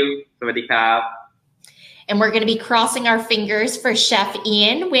 Thank you. Sawadee krap. And we're going to be crossing our fingers for Chef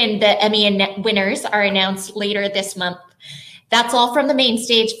Ian when the Emmy winners are announced later this month. That's all from the main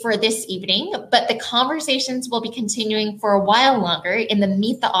stage for this evening, but the conversations will be continuing for a while longer in the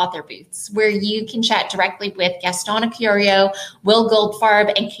Meet the Author booths, where you can chat directly with Gaston Acurio, Will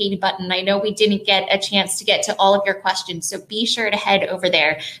Goldfarb, and Katie Button. I know we didn't get a chance to get to all of your questions, so be sure to head over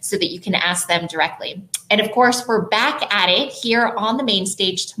there so that you can ask them directly. And of course, we're back at it here on the main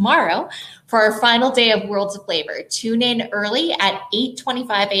stage tomorrow for our final day of Worlds of Flavor. Tune in early at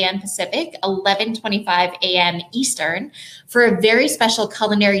 8:25 a.m. Pacific, 11:25 a.m. Eastern for a very special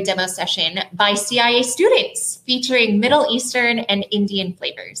culinary demo session by CIA students featuring Middle Eastern and Indian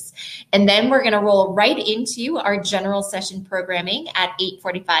flavors. And then we're gonna roll right into our general session programming at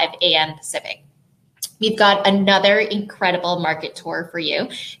 8:45 a.m. Pacific. We've got another incredible market tour for you,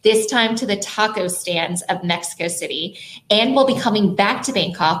 this time to the taco stands of Mexico City. And we'll be coming back to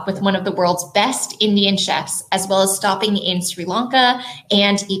Bangkok with one of the world's best Indian chefs, as well as stopping in Sri Lanka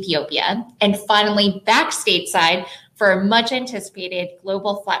and Ethiopia. And finally, back stateside for a much anticipated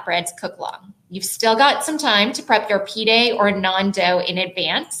Global Flatbreads cook-along. You've still got some time to prep your pide or naan dough in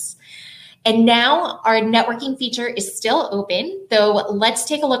advance. And now our networking feature is still open, though let's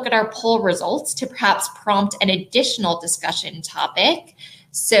take a look at our poll results to perhaps prompt an additional discussion topic.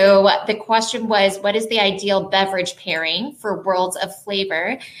 So the question was, what is the ideal beverage pairing for Worlds of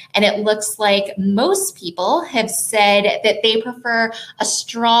Flavor? And it looks like most people have said that they prefer a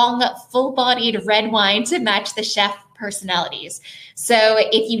strong, full-bodied red wine to match the chef personalities. So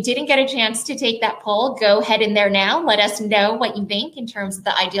if you didn't get a chance to take that poll, go ahead in there now. Let us know what you think in terms of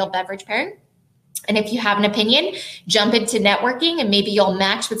the ideal beverage pairing. And if you have an opinion, jump into networking and maybe you'll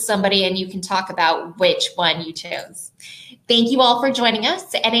match with somebody and you can talk about which one you chose. Thank you all for joining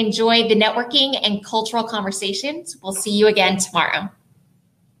us and enjoy the networking and cultural conversations. We'll see you again tomorrow.